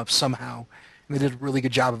to set them up somehow. And they did a really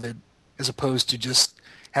good job of it, as opposed to just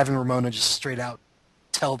having Ramona just straight out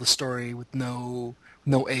tell the story with no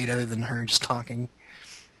aid other than her just talking.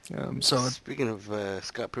 So Speaking of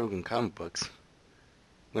Scott Pilgrim comic books,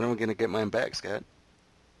 when am I going to get mine back, Scott?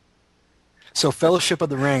 Fellowship of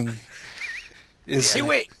the Ring is... Hey,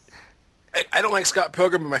 wait. I don't like Scott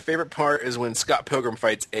Pilgrim, but my favorite part is when Scott Pilgrim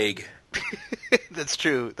fights Egg. That's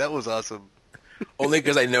true. That was awesome. Only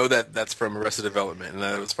because I know that's from Arrested Development, and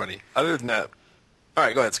that was funny. Other than that, all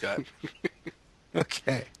right, go ahead, Scott.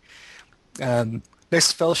 Okay.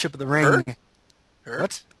 Next, Fellowship of the Ring. Her?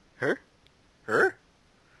 What? Her? Her?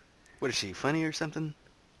 What is she, funny or something?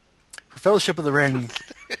 For Fellowship of the Ring,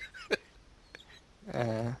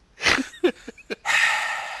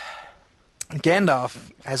 Gandalf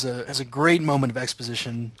has a great moment of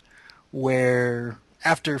exposition where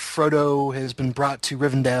after Frodo has been brought to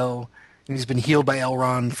Rivendell and he's been healed by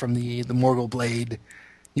Elrond from the Morgul blade,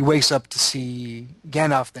 he wakes up to see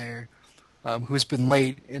Gandalf there, who has been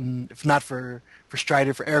late, and if not for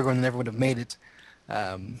Strider, for Aragorn, they never would have made it.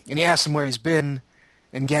 And he asks him where he's been,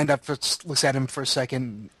 and Gandalf just looks at him for a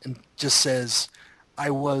second and just says, "I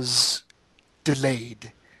was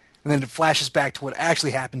delayed." And then it flashes back to what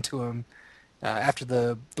actually happened to him after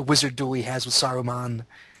the wizard duel he has with Saruman.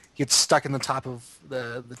 He gets stuck in the top of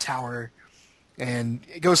the tower, and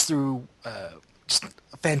it goes through just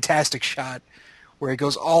a fantastic shot where it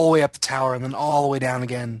goes all the way up the tower and then all the way down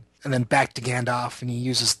again, and then back to Gandalf, and he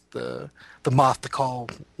uses the moth to call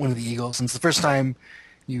one of the eagles. And it's the first time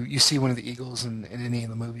you see one of the eagles in any of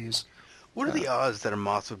the movies. What are the odds that a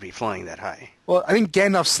moth would be flying that high? Well, I think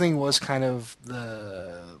Gandalf's thing was kind of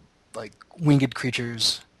the winged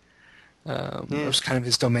creatures. It was kind of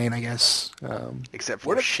his domain, I guess. Except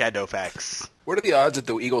for Shadowfax. What are the odds that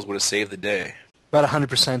the Eagles would have saved the day? About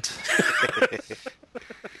 100%.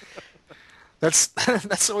 That's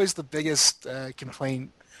that's always the biggest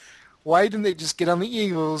complaint. Why didn't they just get on the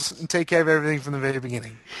Eagles and take care of everything from the very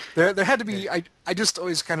beginning? There had to be. I just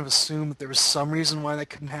always kind of assumed that there was some reason why that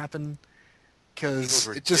couldn't happen, because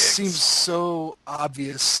it just seems so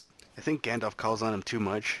obvious. I think Gandalf calls on him too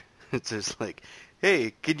much. It's just like,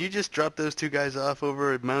 hey, could you just drop those two guys off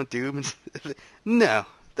over at Mount Doom? No,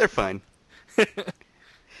 they're fine.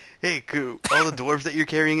 Hey, all the dwarves that you're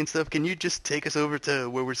carrying and stuff, can you just take us over to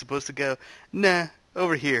where we're supposed to go? Nah,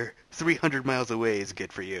 over here, 300 miles away is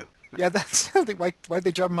good for you. Yeah, that's why'd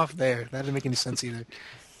they drop him off there? That didn't make any sense either.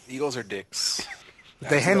 Eagles are dicks.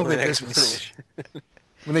 They handle their That's business.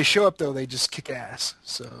 When they show up, though, they just kick ass.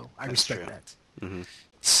 So I respect true. that. Mm-hmm.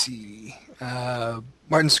 Let's see.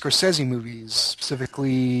 Martin Scorsese movies,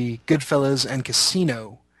 specifically Goodfellas and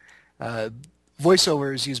Casino.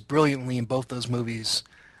 Voiceover is used brilliantly in both those movies,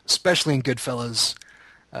 especially in Goodfellas,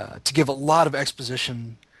 to give a lot of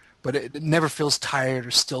exposition, but it never feels tired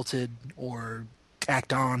or stilted or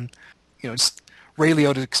tacked on. It's Ray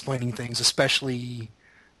Liotta explaining things, especially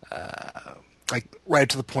like right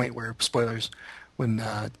to the point where, spoilers, when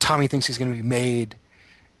Tommy thinks he's going to be made,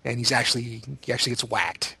 and he actually gets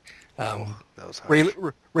whacked. That was harsh.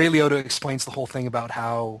 Ray Liotta explains the whole thing about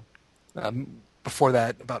how before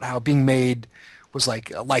that, about how being made was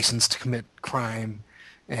like a license to commit crime,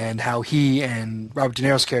 and how he and Robert De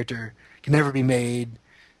Niro's character can never be made,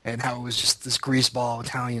 and how it was just this greaseball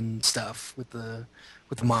Italian stuff with the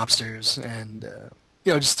mobsters, and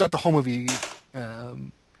just throughout the whole movie,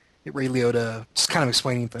 Ray Liotta just kind of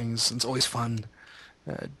explaining things, and it's always fun.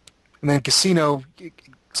 And then Casino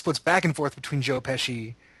splits back and forth between Joe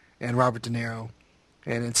Pesci and Robert De Niro,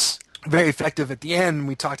 and it's very effective at the end.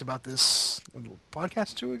 We talked about this a little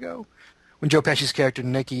podcast or two ago, when Joe Pesci's character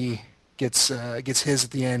Nicky gets his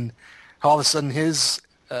at the end. How all of a sudden his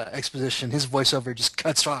exposition, his voiceover just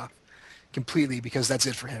cuts off completely because that's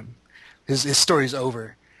it for him. His story's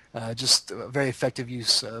over. Just a very effective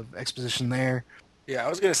use of exposition there. Yeah, I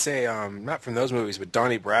was gonna say, not from those movies, but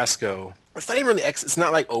Donnie Brasco. It's not even really it's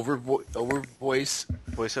not like voiceover.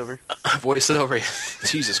 Voiceover.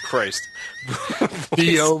 Jesus Christ.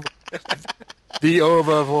 The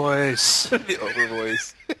over voice. The over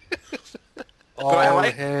voice. All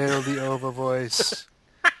hail the over voice.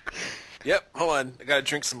 Yep. Hold on. I gotta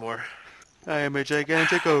drink some more. I am a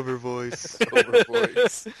gigantic over voice. Over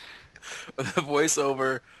voice. The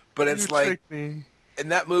voiceover, but it's like. In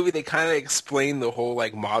that movie, they kind of explain the whole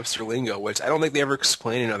like mobster lingo, which I don't think they ever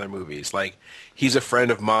explain in other movies. Like, he's a friend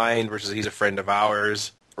of mine versus he's a friend of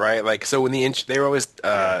ours, right? Like, so when they were always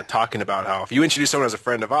talking about how if you introduce someone as a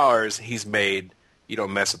friend of ours, he's made, you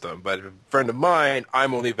don't mess with them. But a friend of mine,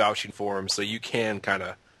 I'm only vouching for him, so you can kind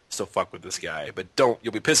of still fuck with this guy. But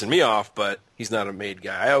you'll be pissing me off, but he's not a made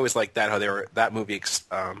guy. I always like that, how that movie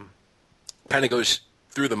kind of goes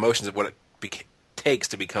through the motions of what it takes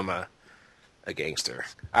to become a gangster.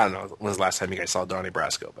 I don't know when's the last time you guys saw Donnie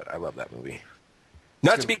Brasco, but I love that movie.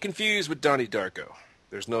 Not to be confused with Donnie Darko.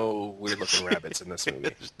 There's no weird-looking rabbits in this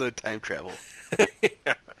movie. There's no time travel.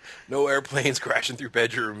 Yeah. No airplanes crashing through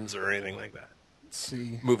bedrooms or anything like that. Let's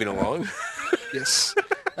see. Moving along. Yes.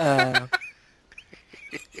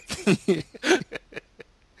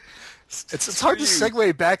 It's hard to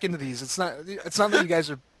segue back into these. It's not that you guys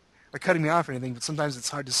are cutting me off or anything, but sometimes it's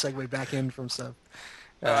hard to segue back in from stuff.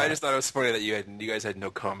 I just thought it was funny that you guys had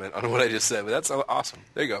no comment on what I just said, but that's awesome.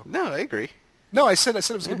 There you go. No, I agree. No, I said it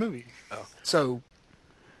was a good movie. Oh. So,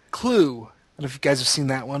 Clue. I don't know if you guys have seen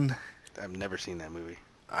that one. I've never seen that movie.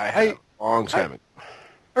 I have a long time ago.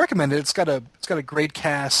 I recommend it. It's got a great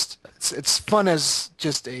cast. It's fun as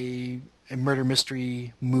just a murder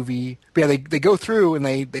mystery movie. But yeah, they go through and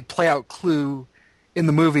they play out Clue in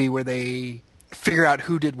the movie where they figure out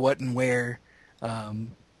who did what and where.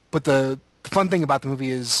 But the fun thing about the movie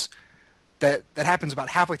is that happens about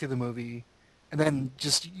halfway through the movie, and then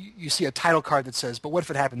just you see a title card that says, "But what if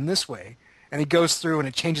it happened this way?" And it goes through and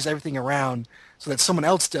it changes everything around so that someone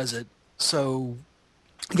else does it. So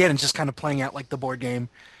again, it's just kind of playing out like the board game.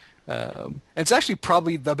 It's actually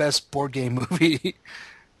probably the best board game movie.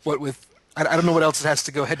 I don't know what else it has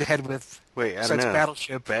to go head to head with. Wait, I don't know.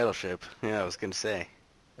 Battleship. Battleship. Yeah, I was gonna say.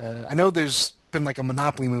 I know there's been like a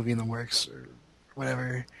Monopoly movie in the works or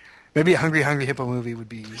whatever. Maybe a Hungry Hungry Hippo movie would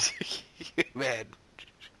be. Man,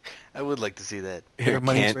 I would like to see that. Your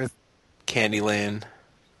money's worth. Candyland.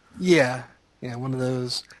 Yeah, one of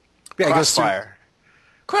those. Yeah, Crossfire.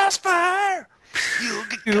 Crossfire! You'll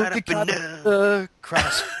get caught up in the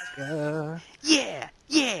crossfire. Yeah.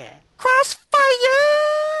 Crossfire!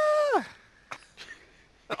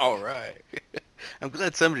 All right. I'm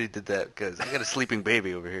glad somebody did that because I got a sleeping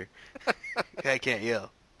baby over here. I can't yell.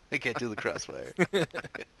 I can't do the crossfire.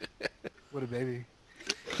 What a baby.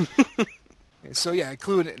 So yeah,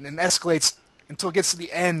 Clue and escalates until it gets to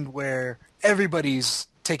the end where everybody's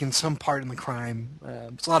taking some part in the crime.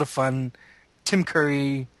 It's a lot of fun. Tim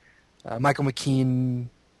Curry, Michael McKean,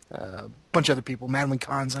 a bunch of other people. Madeline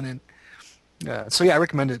Kahn's on it. So yeah, I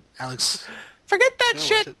recommend it, Alex. Forget that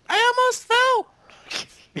shit. I almost fell.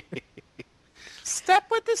 Step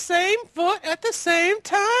with the same foot at the same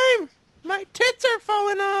time. My tits are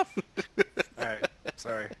falling off. All right,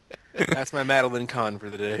 sorry. That's my Madeline Kahn for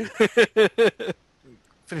the day.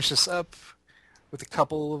 Finish this up with a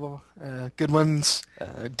couple of good ones.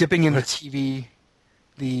 Dipping into TV,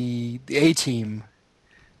 the A-Team,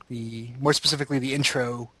 more specifically the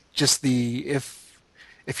intro, just the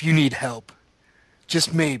if you need help,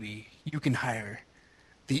 just maybe you can hire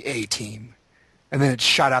the A-Team, and then it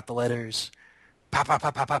shot out the letters, pow pow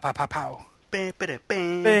pow pow pow pow pow pow, bang,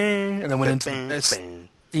 and then went into the best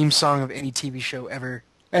theme song of any TV show ever.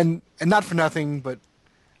 And not for nothing, but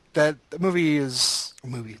that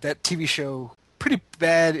TV show, pretty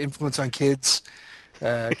bad influence on kids,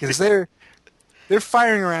 because they're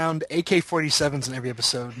firing around AK-47s in every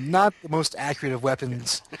episode, not the most accurate of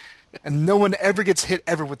weapons, and no one ever gets hit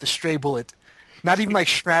ever with a stray bullet, not even like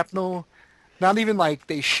shrapnel, not even like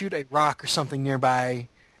they shoot a rock or something nearby,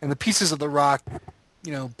 and the pieces of the rock,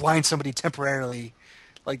 blind somebody temporarily.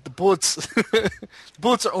 Like the bullets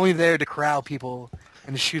are only there to corral people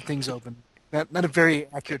and to shoot things open. Not a very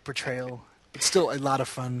accurate portrayal, but still a lot of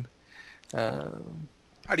fun.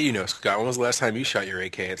 How do you know, Scott? When was the last time you shot your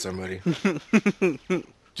AK at somebody?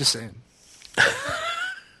 Just saying.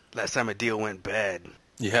 Last time a deal went bad.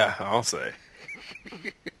 Yeah, I'll say.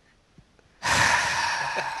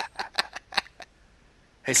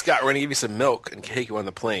 Hey, Scott, we're going to give you some milk and take you on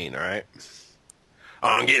the plane, all right?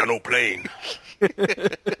 I ain't getting on no plane.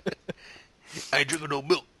 I ain't drinking no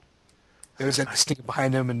milk. There was that sneak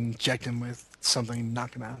behind him and inject him with something,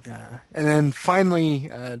 knock him out. And then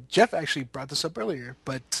finally, Jeff actually brought this up earlier,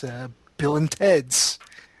 but Bill and Ted's,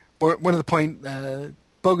 one of the point,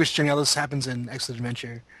 Bogus Journey, all this happens in Excellent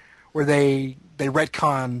Adventure, where they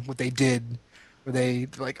retcon what they did, where they're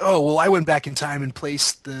like, oh, well, I went back in time and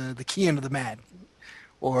placed the key under the mat.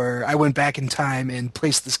 Or I went back in time and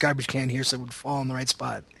placed this garbage can here so it would fall in the right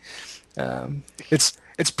spot.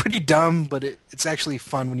 It's pretty dumb, but it's actually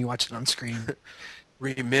fun when you watch it on screen.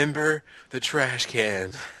 Remember the trash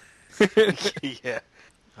can. Yeah.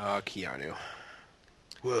 Oh, Keanu.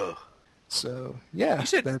 Whoa. So, yeah.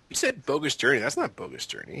 You said Bogus Journey. That's not Bogus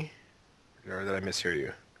Journey. Or did I mishear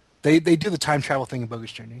you? They do the time travel thing in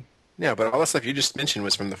Bogus Journey. Yeah, but all the stuff you just mentioned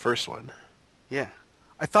was from the first one. Yeah.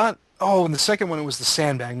 I thought, in the second one it was the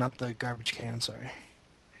sandbag, not the garbage can, sorry.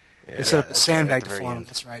 Yeah, They set up the sandbag at the to very fall on. end.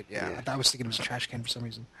 That's right, yeah. Yeah. I was thinking it was a trash can for some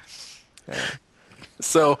reason.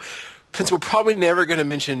 So, since we're probably never going to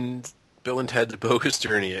mention Bill and Ted's Bogus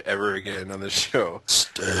Journey ever again on the show.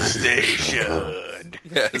 Station.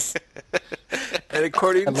 Yes. And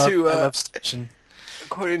according I love Station.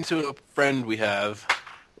 according to a friend we have,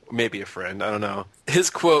 maybe a friend, I don't know,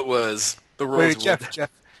 his quote was, the world's... Wait, Jeff,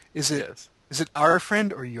 is it Yes. is it our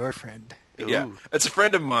friend or your friend? Yeah, Ooh. it's a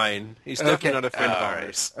friend of mine. He's definitely Okay. not a friend of All right.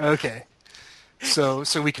 ours. Okay. So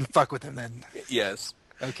we can fuck with him then. Yes.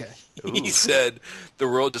 Okay. He said the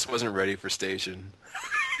world just wasn't ready for Station.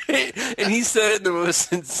 And he said it in the most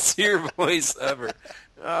sincere voice ever.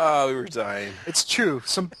 Oh, we were dying. It's true.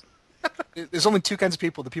 There's only two kinds of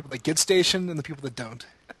people, the people that get Station and the people that don't.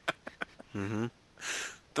 Mm-hmm.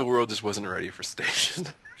 The world just wasn't ready for Station.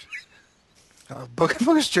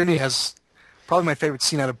 Bogus Journey has probably my favorite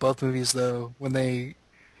scene out of both movies, though, when they're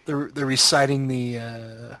reciting the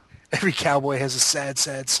every cowboy has a sad,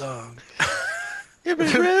 sad song. Every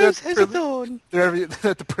They're- rose has they're- a thorn. They're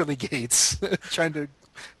at the pearly gates, trying to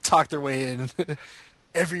talk their way in.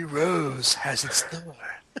 Every rose has its thorn.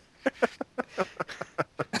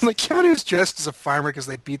 And like Keanu's dressed as a farmer because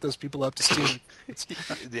they beat those people up to steal. It's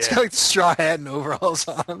got like the straw hat and overalls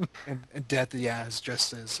on. And Death, is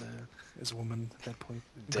dressed as a woman at that point.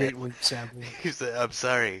 Great William Sadly. He said, I'm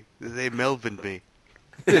sorry. They Melvined me.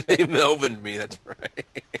 They Melvined me, that's right.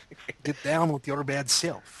 Get down with your bad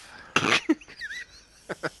self.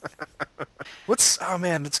 Oh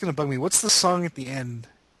man, it's gonna bug me. What's the song at the end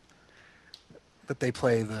that they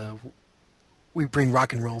play? We bring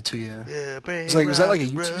rock and roll to you. Yeah, bring Was that like a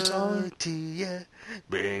rock U2 and song? roll to ya.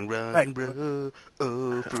 Bring rock Right. and roll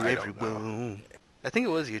for I don't everyone. I think it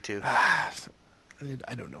was U2.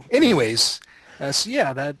 I don't know. Anyways, so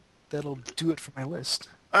yeah, that'll do it for my list.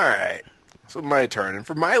 All right. So my turn. And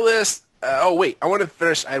for my list, I want to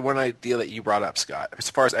finish. I had one idea that you brought up, Scott, as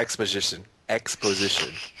far as exposition.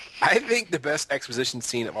 exposition. I think the best exposition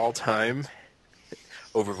scene of all time,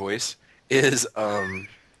 over voice, is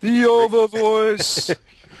The over voice.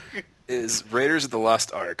 is Raiders of the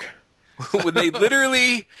Lost Ark. When they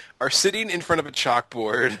literally are sitting in front of a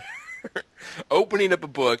chalkboard, opening up a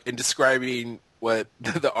book and describing what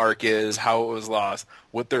the Ark is, how it was lost,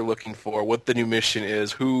 what they're looking for, what the new mission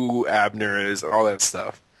is, who Abner is, all that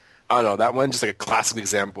stuff. I don't know, that one just like a classic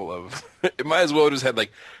example of, it might as well just had like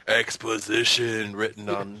exposition written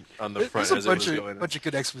on the front There's as a it was going. bunch of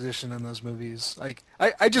good exposition in those movies. Like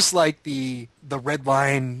I just like the red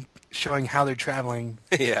line showing how they're traveling.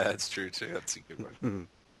 Yeah, that's true too. That's a good one.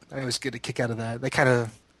 I always get a kick out of that. They kind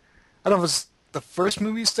of, I don't know if it's the first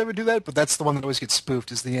movies to ever do that, but that's the one that always gets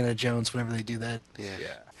spoofed is the Indiana Jones whenever they do that. Yeah.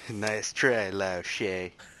 Yeah. Nice try, Lao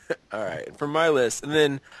Shay. All right, from my list, and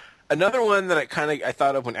then another one that I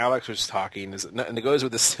thought of when Alex was talking is, and it goes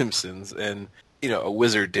with The Simpsons, and a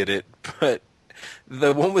wizard did it, but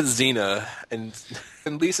the one with Xena and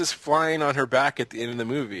Lisa's flying on her back at the end of the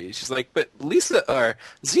movie. She's like, but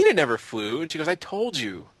Xena never flew, and she goes, I told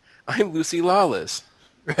you, I'm Lucy Lawless.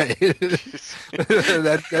 Right.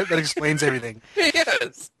 that explains everything.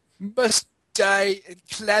 Yes. Must die in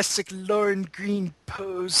classic Lauren Green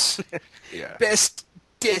pose. Yeah. Best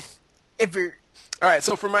death ever. All right,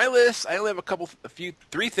 so for my list, I only have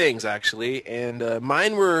three things actually, and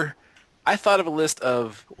mine were, I thought of a list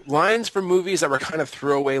of lines from movies that were kind of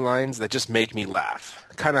throwaway lines that just make me laugh.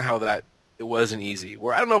 Kind of how that it wasn't easy.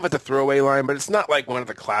 Where I don't know if it's a throwaway line, but it's not like one of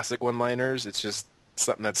the classic one-liners. It's just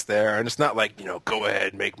something that's there, and it's not like go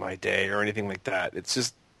ahead, make my day or anything like that. It's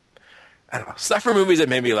just, I don't know, stuff for movies that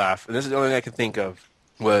made me laugh, and this is the only thing I can think of.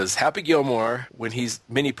 Was Happy Gilmore when he's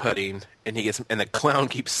mini putting and the clown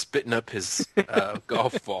keeps spitting up his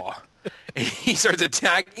golf ball, and he starts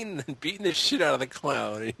attacking and beating the shit out of the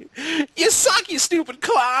clown. You suck, you stupid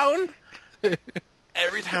clown!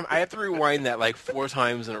 Every time I have to rewind that like 4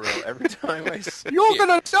 times in a row. Every time I see You're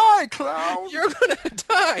gonna die, clown. You're gonna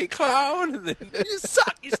die, clown! And then, you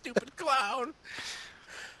suck, you stupid clown!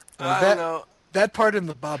 I don't know. That part in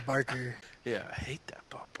the Bob Barker. Yeah, I hate that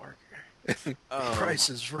Bob Barker. Price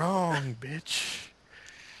is wrong, bitch.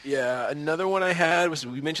 Yeah, another one I had was,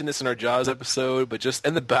 we mentioned this in our Jaws episode, but just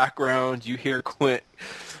in the background you hear Quint,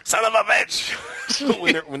 son of a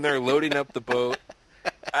bitch, when they're loading up the boat.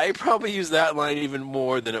 I probably use that line even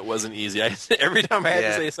more than It Wasn't Easy. Every time I have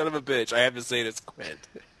to say son of a bitch, I have to say it's Quint.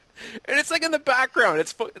 And it's like in the background.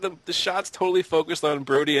 It's the shot's totally focused on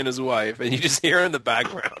Brody and his wife, and you just hear in the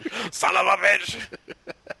background, son of a bitch.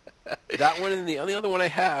 That one, and the only other one I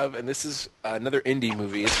have, and this is another indie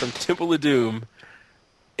movie. It's from Temple of Doom.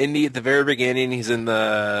 Indy at the very beginning, he's in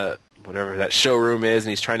the whatever that showroom is, and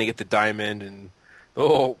he's trying to get the diamond, and the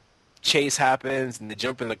whole chase happens, and they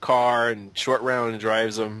jump in the car, and Short Round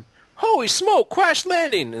drives them. Holy smoke! Crash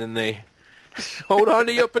landing, and then they hold on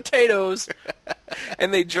to your potatoes,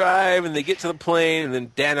 and they drive, and they get to the plane, and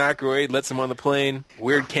then Dan Aykroyd lets them on the plane.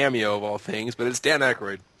 Weird cameo of all things, but it's Dan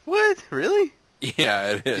Aykroyd. What? Really?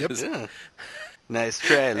 Yeah, it is. Yeah. Nice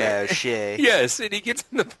try, Lao Shay. Yes, and he gets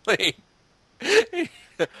in the plane.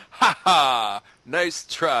 Ha ha! Nice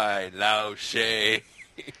try, Lao Shay.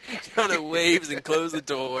 Kind of waves and closes the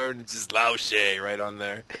door, and it's just Lao Shay right on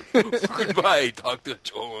there. Goodbye, Dr.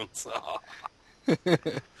 Jones.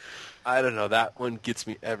 I don't know. That one gets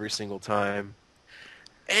me every single time.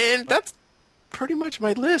 And that's pretty much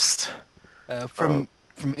my list. From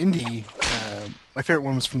Indy, my favorite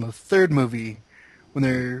one was from the third movie when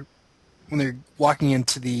they're walking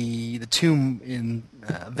into the tomb in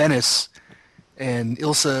Venice, and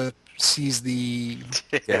Ilsa sees the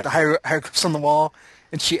hieroglyphs on the wall,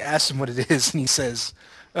 and she asks him what it is, and he says,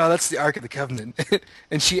 "Oh, that's the Ark of the Covenant."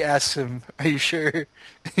 And she asks him, "Are you sure?"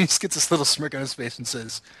 And he just gets this little smirk on his face and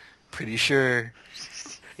says, "Pretty sure."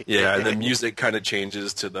 Yeah, and the music kind of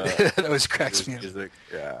changes to the That always cracks me up. music.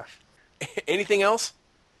 Yeah. Anything else?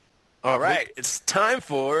 All right, it's time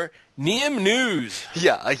for Neum News.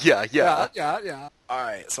 Yeah. Yeah. All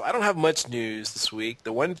right, so I don't have much news this week.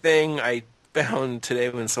 The one thing I found today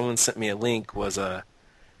when someone sent me a link was, you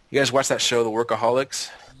guys watch that show, The Workaholics?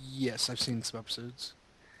 Yes, I've seen some episodes.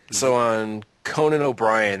 So on Conan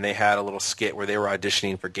O'Brien, they had a little skit where they were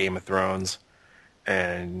auditioning for Game of Thrones,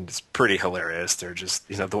 and it's pretty hilarious. They're just,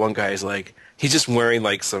 the one guy's like, he's just wearing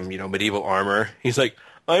like some, medieval armor. He's like,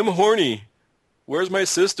 I'm horny. Where's my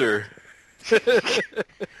sister?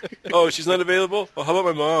 Oh, she's not available? Well, how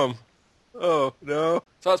about my mom? Oh, no.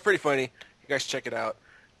 So it's pretty funny. You guys check it out.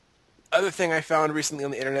 Other thing I found recently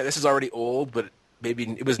on the internet, this is already old, but maybe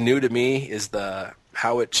it was new to me, is the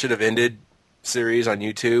How It Should Have Ended series on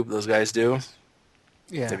YouTube those guys do.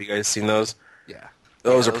 Yeah. Have you guys seen those? Yeah.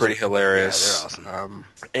 Those Yeah, are pretty hilarious. Yeah, they're awesome.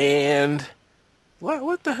 And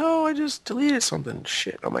what the hell? I just deleted something.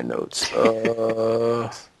 Shit on my notes.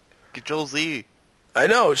 Control Z. I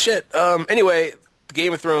know. Shit. Anyway, the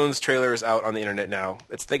Game of Thrones trailer is out on the internet now.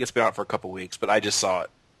 I think it's been out for a couple weeks, but I just saw it.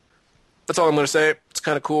 That's all I'm going to say. It's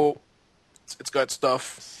kind of cool. It's got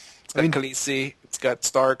stuff. It's got Khaleesi. It's got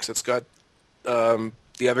Starks. It's got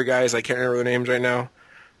the other guys. I can't remember their names right now.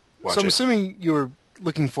 Watch So I'm it. assuming you were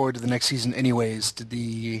looking forward to the next season anyways. Did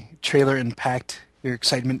the trailer impact your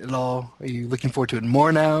excitement at all? Are you looking forward to it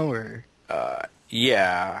more now, or?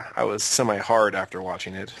 Yeah, I was semi-hard after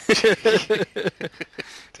watching it.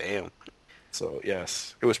 Damn. So,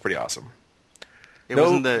 yes, it was pretty awesome. It No.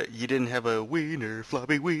 wasn't the, you didn't have a wiener's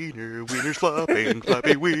flopping,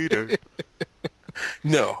 floppy wiener.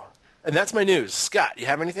 No. And that's my news. Scott, you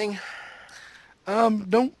have anything?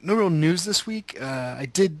 No real news this week. I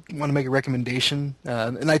did want to make a recommendation,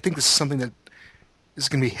 and I think this is something that is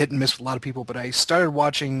going to be hit and miss with a lot of people, but I started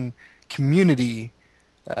watching Community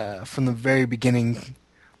from the very beginning.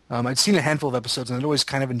 I'd seen a handful of episodes, and I'd always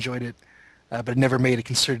kind of enjoyed it, but I'd never made a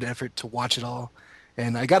concerted effort to watch it all.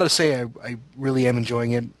 And I got to say, I really am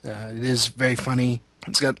enjoying it. It is very funny.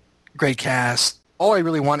 It's got a great cast. All I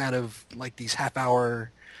really want out of like these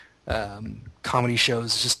half-hour comedy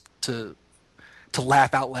shows is just to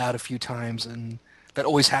laugh out loud a few times, and that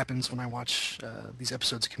always happens when I watch these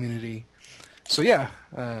episodes of Community. So yeah,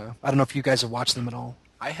 I don't know if you guys have watched them at all.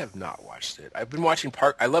 I have not watched it. I've been watching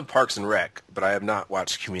I love Parks and Rec, but I have not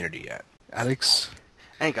watched Community yet. Alex,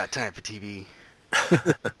 I ain't got time for TV.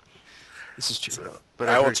 this is true. But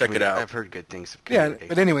I I've will heard check it out. I've heard good things. Of Yeah, Community.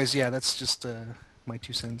 but anyways, yeah, that's just my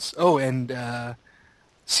 2 cents. Oh, and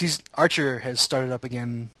Archer has started up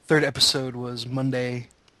again. 3rd episode was Monday.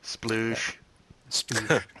 Sploosh. So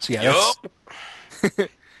yeah,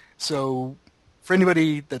 that's, so for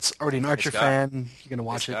anybody that's already an Archer Scott. fan, you're gonna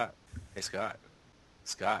watch Hey, it. Scott. Hey, Scott.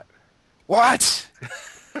 Scott. What?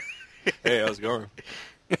 Hey, how's it going?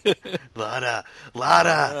 Lotta.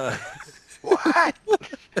 What?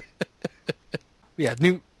 Yeah,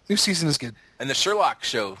 new season is good. And the Sherlock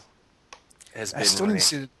show has I been still need running. to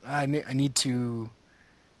see it. I need to.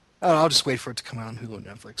 I don't know, I'll just wait for it to come out on Hulu and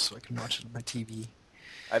Netflix so I can watch it on my TV.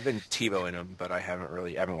 I've been TiVoing them, but I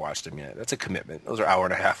haven't watched them yet. That's a commitment. Those are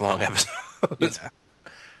hour-and-a-half long episodes.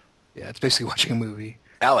 Yeah, it's basically watching a movie.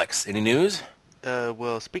 Alex, any news?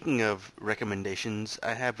 Well, speaking of recommendations,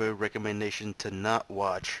 I have a recommendation to not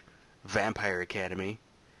watch Vampire Academy.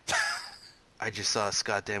 I just saw a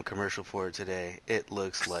goddamn commercial for it today. It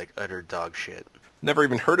looks like utter dog shit. Never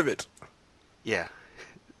even heard of it. Yeah.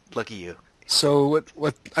 Lucky you. So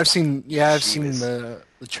what I've seen, I've seen Jeebus.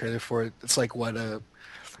 the trailer for it. It's like a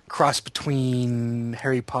cross between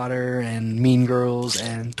Harry Potter and Mean Girls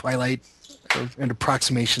and Twilight, or an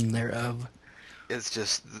approximation thereof. It's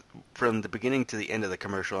just, from the beginning to the end of the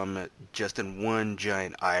commercial, I'm just in one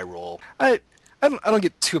giant eye roll. I don't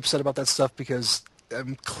get too upset about that stuff because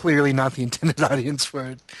I'm clearly not the intended audience for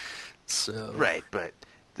it. So Right, but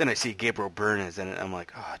then I see Gabriel Byrne is in it, I'm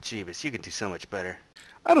like, oh, Jeebus, you can do so much better.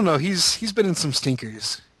 I don't know. He's been in some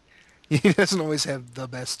stinkers. He doesn't always have the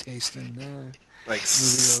best taste in Like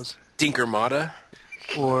movie Stinker Mata?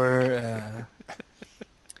 or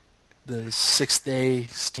the 6th Day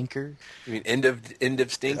Stinker. You mean End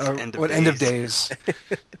of Stink? Or End of what End of Days.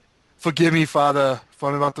 Days? Forgive me, Father, for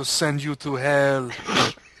I'm about to send you to hell.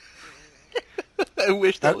 I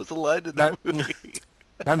wish That- that was a line in that- the movie.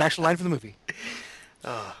 Not an actual line from the movie.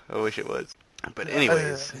 Oh, I wish it was. But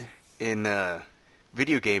anyways, in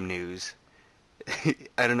video game news,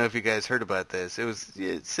 I don't know if you guys heard about this. It was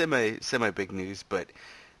semi big news, but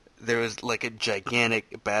there was like a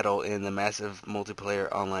gigantic battle in the massive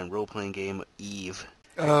multiplayer online role playing game Eve.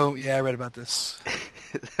 Oh yeah, I read about this.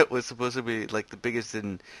 That was supposed to be like the biggest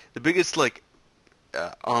like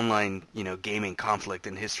online gaming conflict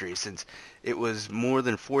in history, since it was more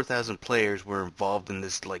than 4,000 players were involved in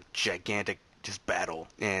this like gigantic just battle.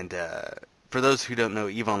 And for those who don't know,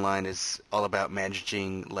 EVE Online is all about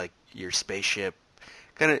managing like your spaceship.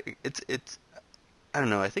 Kind of, it's I don't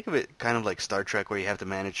know. I think of it kind of like Star Trek, where you have to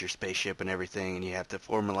manage your spaceship and everything, and you have to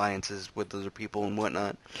form alliances with other people and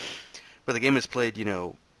whatnot. But the game is played,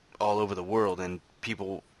 all over the world, and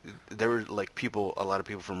there were like a lot of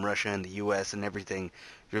people from Russia and the U.S. and everything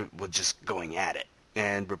were just going at it.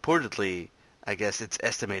 And reportedly, I guess it's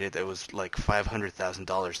estimated that it was like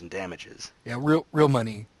 $500,000 in damages. Yeah, real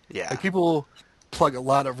money. Yeah. Like people plug a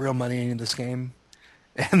lot of real money into this game,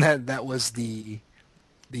 and that was the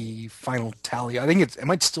final tally. I think it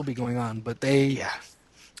might still be going on, but they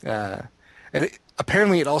Yeah.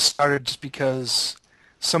 apparently it all started just because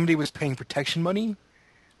somebody was paying protection money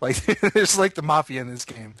Like, there's like the mafia in this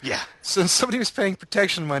game. Yeah. So somebody was paying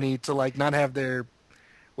protection money to like not have their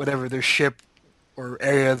their ship or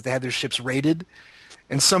area that they had their ships raided,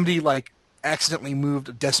 and somebody like accidentally moved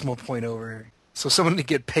a decimal point over, so someone didn't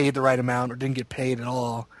get paid the right amount or didn't get paid at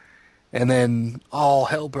all, and then all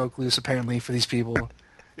hell broke loose apparently for these people.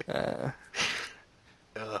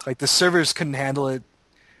 Like the servers couldn't handle it.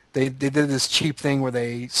 They did this cheap thing where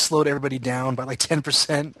they slowed everybody down by like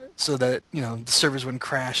 10% so that, the servers wouldn't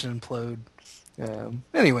crash and implode.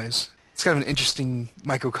 Anyways, it's kind of an interesting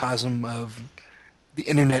microcosm of the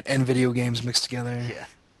internet and video games mixed together. Yeah.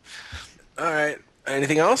 All right.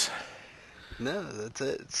 Anything else? No, that's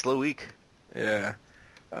it. It's a slow week. Yeah.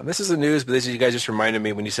 This is the news, but you guys just reminded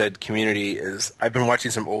me when you said Community is I've been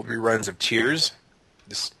watching some old reruns of Cheers.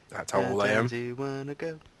 That's how old I am. Do you wanna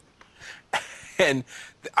go? And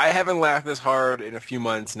I haven't laughed this hard in a few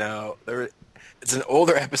months now. It's an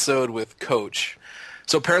older episode with Coach.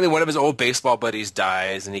 So apparently one of his old baseball buddies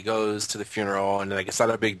dies, and he goes to the funeral, and like it's not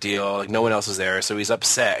a big deal. Like no one else is there, so he's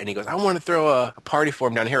upset, and he goes, "I want to throw a party for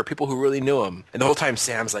him down here. People who really knew him." And the whole time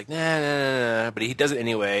Sam's like, nah, but he does it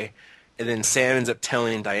anyway. And then Sam ends up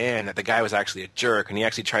telling Diane that the guy was actually a jerk, and he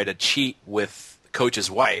actually tried to cheat with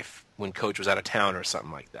Coach's wife when Coach was out of town or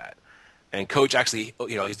something like that. And Coach actually,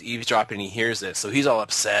 he's eavesdropping and he hears this, so he's all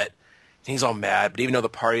upset. He's all mad, but even though the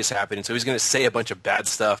party's happening, so he's going to say a bunch of bad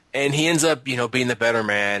stuff. And he ends up, being the better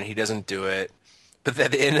man. He doesn't do it. But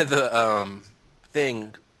at the end of the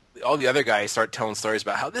thing, all the other guys start telling stories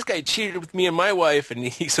about how this guy cheated with me and my wife.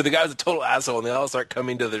 And so the guy was a total asshole, and they all start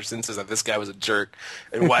coming to their senses that this guy was a jerk.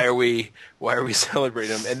 And why are we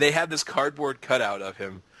celebrating him? And they had this cardboard cutout of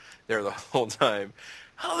him there the whole time.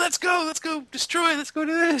 Oh, let's go destroy, let's go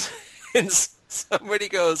do this. And somebody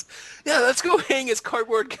goes, yeah, let's go hang his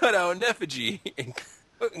cardboard cutout in effigy.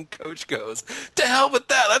 And Coach goes, to hell with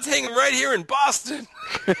that. Let's hang him right here in Boston.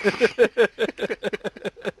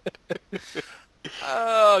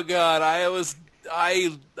 Oh, God.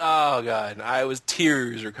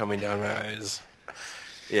 Tears are coming down my eyes.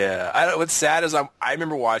 Yeah. What's sad is I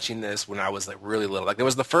remember watching this when I was like really little. Like it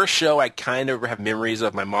was the first show I kind of have memories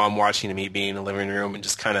of my mom watching and me being in the living room and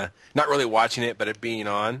just kind of not really watching it, but it being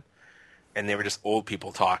on. And they were just old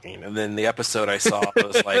people talking. And then the episode I saw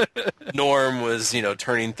was like Norm was,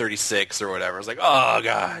 turning 36 or whatever. I was like, oh,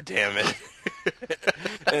 God damn it.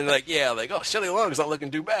 And Shelley Long's not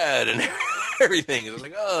looking too bad and everything. It was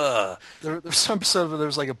like, ugh. There's some episode where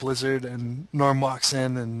there's like a blizzard and Norm walks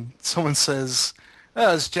in and someone says,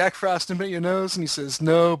 oh, is Jack Frost dipping at your nose? And he says,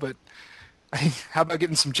 no, but how about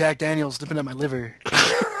getting some Jack Daniels dipping at my liver?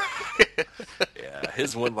 Yeah,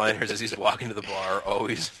 his one-liners as he's walking to the bar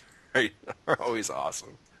are always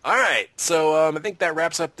awesome. All right, so I think that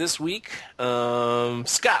wraps up this week.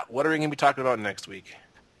 Scott, what are we going to be talking about next week?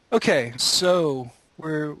 Okay, so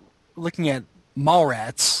we're looking at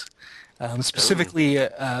Mallrats, specifically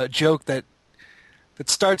a joke that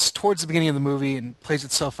starts towards the beginning of the movie and plays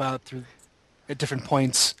itself out at different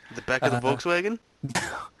points. The back of the Volkswagen?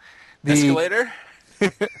 Escalator?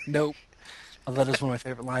 Nope. That is one of my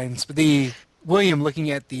favorite lines. But William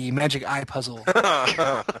looking at the magic eye puzzle,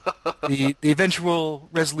 the eventual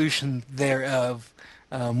resolution thereof,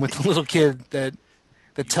 with the little kid that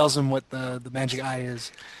tells him what the magic eye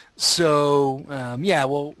is. So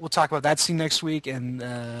we'll talk about that scene next week and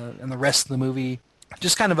the rest of the movie.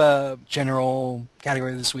 Just kind of a general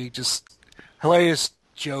category this week, just hilarious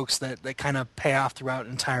jokes that kind of pay off throughout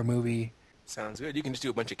an entire movie. Sounds good. You can just do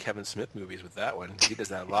a bunch of Kevin Smith movies with that one. He does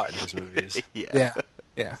that a lot in his movies. Yeah.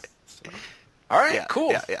 So. All right,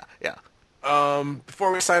 cool. Yeah.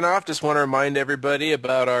 Before we sign off, just want to remind everybody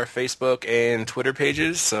about our Facebook and Twitter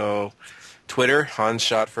pages. So Twitter, Hans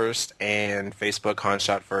Shot First, and Facebook, Hans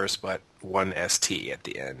Shot First, but one ST at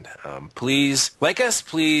the end. Please like us.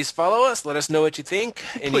 Please follow us. Let us know what you think.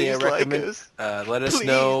 Please like us. Let us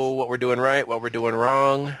know what we're doing right, what we're doing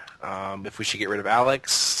wrong, if we should get rid of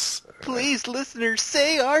Alex. Please, listeners,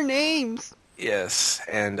 say our names. Yes,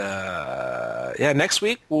 and next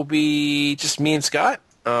week will be just me and Scott.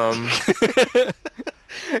 Come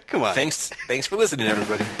on. Thanks for listening,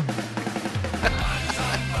 everybody.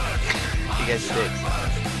 You guys are dicks.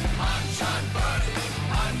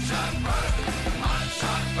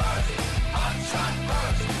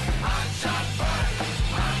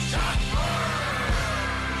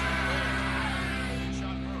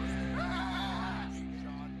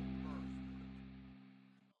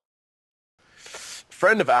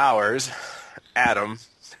 Friend of ours, Adam,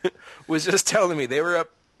 was just telling me they were up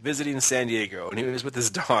visiting San Diego, and he was with his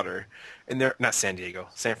daughter, and they're not San Diego,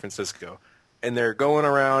 San Francisco, and they're going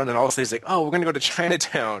around, and all of a sudden he's like, "Oh, we're gonna go to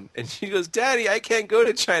Chinatown," and she goes, "Daddy, I can't go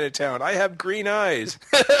to Chinatown. I have green eyes."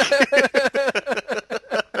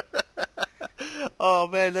 Oh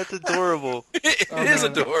man, that's adorable. It is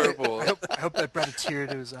adorable. I hope that brought a tear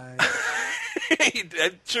to his eye.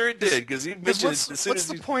 I'm sure it did, because he mentioned it as soon as What's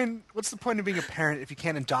the point? What's the point of being a parent if you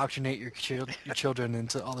can't indoctrinate your children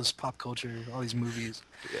into all this pop culture, all these movies?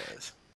 Yes.